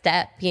my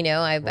step.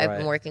 I've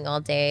been working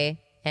all day,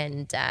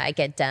 and I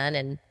get done.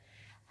 And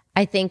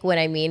I think what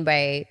I mean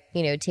by,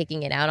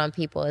 taking it out on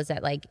people is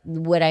that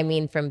what I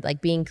mean from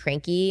being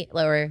cranky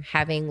or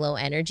having low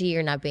energy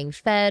or not being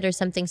fed or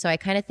something. So I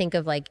kind of think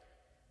of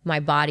my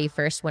body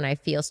first when I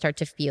start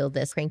to feel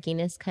this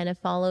crankiness kind of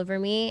fall over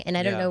me. And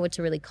I don't know what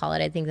to really call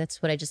it. I think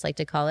that's what I just like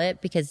to call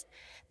it, because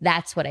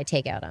that's what I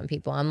take out on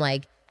people. I'm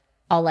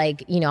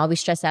I'll be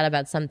stressed out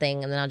about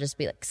something, and then I'll just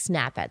be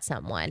snap at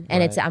someone.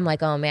 And I'm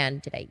oh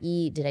man, did I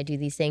eat? Did I do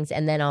these things?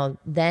 And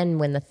then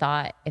when the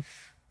thought,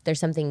 if there's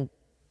something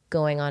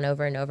going on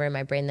over and over in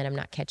my brain that I'm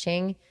not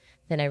catching,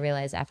 then I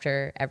realize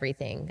after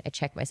everything, I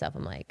check myself.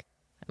 I'm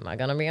am I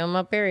gonna be on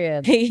my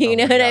period? You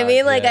know what I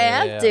mean? I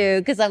have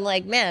to, because I'm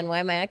man, why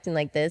am I acting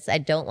like this? I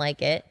don't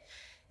like it.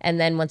 And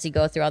then once you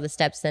go through all the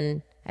steps,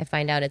 then I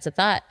find out it's a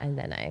thought, and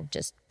then I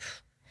just,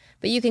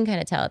 but you can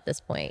kind of tell at this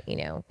point,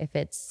 if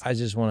it's. I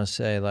just want to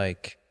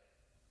say,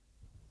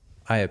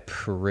 I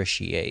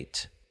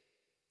appreciate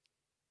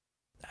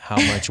how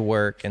much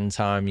work and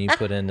time you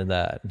put into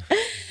that.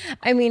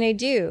 I mean, I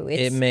do.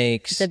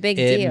 It's a big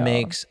deal. It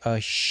makes a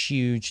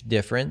huge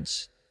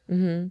difference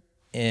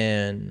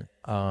in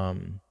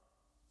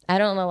I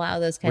don't allow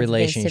those kinds of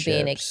things to be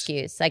an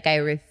excuse. I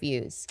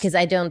refuse, because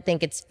I don't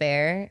think it's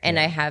fair. And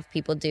I have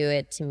people do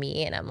it to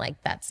me, and I'm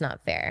that's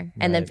not fair.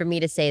 And then for me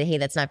to say, hey,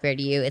 that's not fair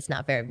to you, it's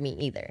not fair of me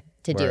either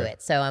to do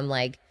it. So I'm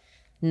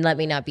let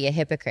me not be a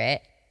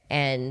hypocrite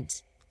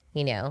and,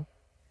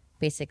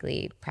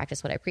 basically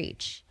practice what I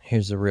preach.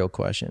 Here's the real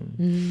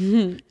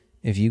question.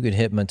 If you could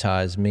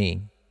hypnotize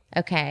me.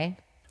 Okay.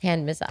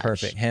 Hand massage.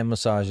 Perfect. Hand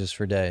massages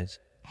for days.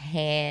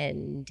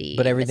 Handy.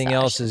 But everything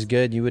else is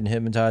good. You wouldn't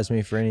hypnotize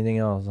me for anything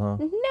else, huh?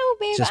 No,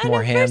 babe. Just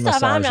more hand massages.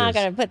 First off, I'm not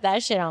going to put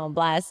that shit on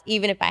blast,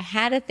 even if I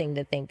had a thing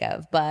to think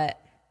of. But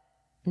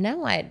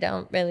no, I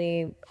don't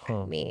really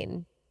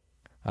mean.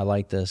 I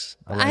like this.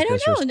 I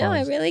don't know. No,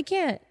 I really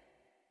can't.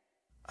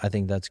 I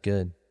think that's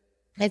good.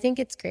 I think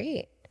it's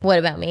great. What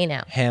about me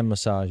now? Hand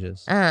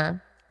massages.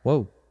 What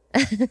Whoa.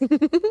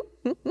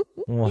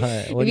 What?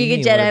 If you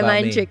could Jedi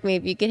mind trick me,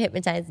 if you could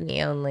hypnotize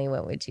me only,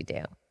 what would you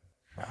do?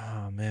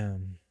 Oh,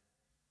 man.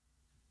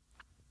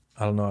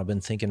 I don't know. I've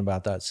been thinking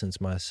about that since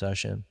my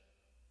session.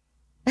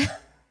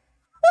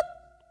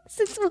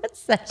 Since what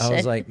session? I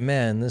was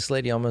man, this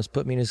lady almost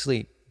put me to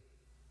sleep.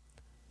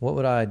 What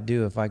would I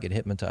do if I could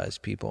hypnotize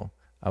people?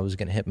 I was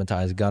going to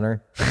hypnotize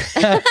Gunner.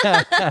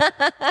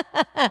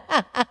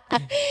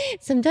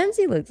 Sometimes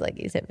he looks like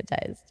he's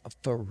hypnotized.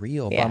 For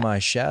real, Yeah. by my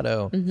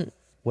shadow.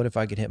 What if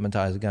I could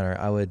hypnotize Gunner?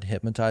 I would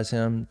hypnotize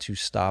him to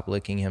stop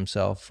licking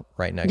himself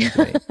right next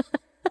to me.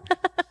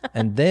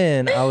 And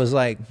then I was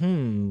like,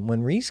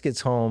 when Reese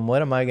gets home,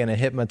 what am I going to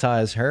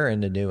hypnotize her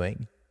into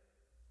doing?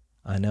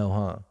 I know,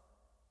 huh?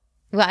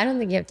 Well, I don't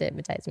think you have to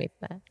hypnotize me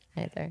for that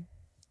either.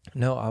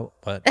 No,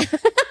 but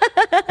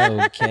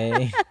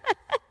okay.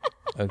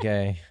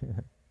 Okay.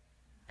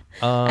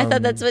 I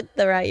thought that's what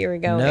the route you were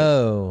going.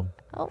 No.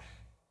 Oh,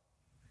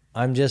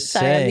 I'm just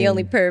sorry, saying. I'm the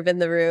only perv in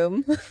the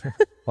room.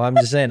 Well, I'm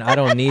just saying, I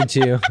don't need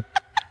to.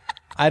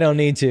 I don't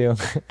need to.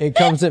 It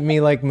comes at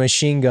me like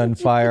machine gun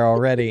fire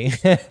already.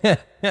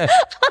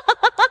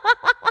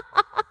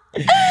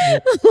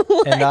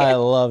 And I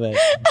love it.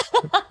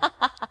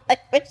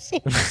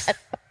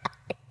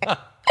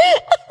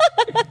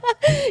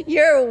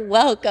 You're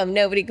welcome.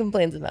 Nobody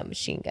complains about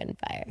machine gun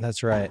fire.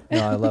 That's right. No,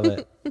 I love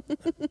it.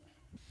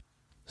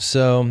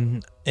 So,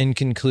 in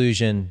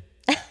conclusion,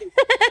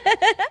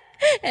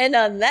 And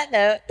on that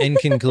note,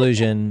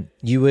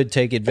 you would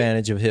take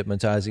advantage of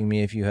hypnotizing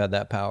me if you had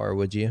that power,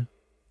 would you?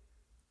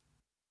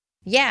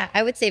 yeah,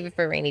 I would save it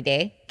for a rainy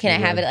day. Can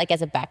I have it like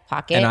as a back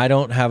pocket? And I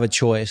don't have a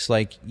choice.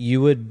 Like, you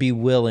would be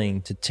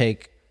willing to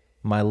take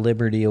my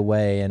liberty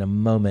away in a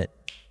moment.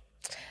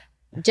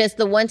 Just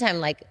the one time,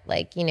 like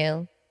you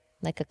know,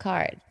 like a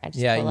card. I just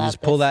Yeah, pull you out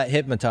just pull this- that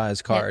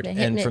hypnotize card. And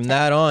from hypnotize.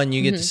 that on,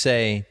 you get to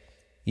say,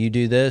 you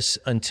do this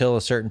until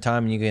a certain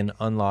time and you can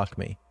unlock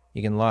me.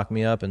 You can lock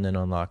me up and then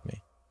unlock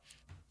me.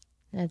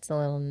 That's a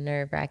little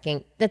nerve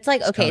wracking. That's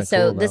like, okay, kinda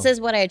so cool, this though.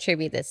 is what I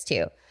attribute this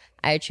to.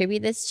 I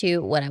attribute this to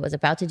what I was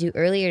about to do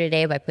earlier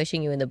today by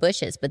pushing you in the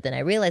bushes. But then I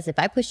realized if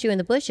I pushed you in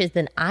the bushes,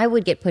 then I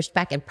would get pushed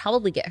back and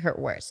probably get hurt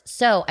worse.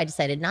 So I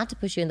decided not to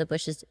push you in the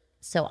bushes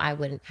so I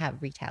wouldn't have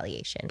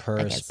retaliation against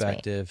me.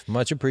 Perspective.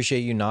 Much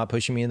appreciate you not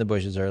pushing me in the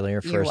bushes earlier,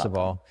 You're first of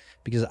welcome. all,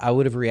 because I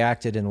would have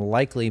reacted and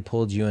likely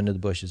pulled you into the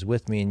bushes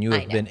with me and you would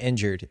I have know. been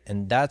injured.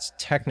 And that's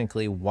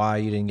technically why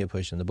you didn't get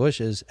pushed in the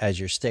bushes, as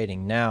you're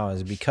stating now,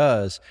 is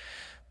because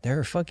there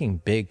are fucking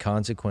big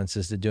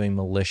consequences to doing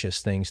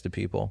malicious things to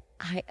people,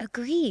 I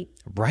agree.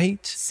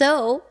 right?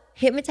 So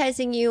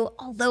hypnotizing you,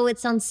 although it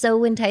sounds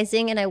so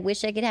enticing and I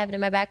wish I could have it in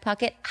my back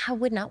pocket, I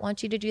would not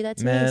want you to do that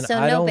to Man, me. So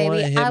I no, don't want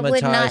baby, to I would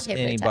not hypnotize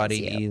hypnotize anybody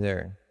you.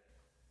 either,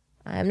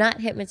 I'm not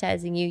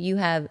hypnotizing you. You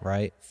have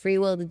right? free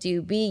will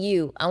to be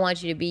you. I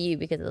want you to be you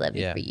because I love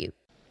you Yeah. for you.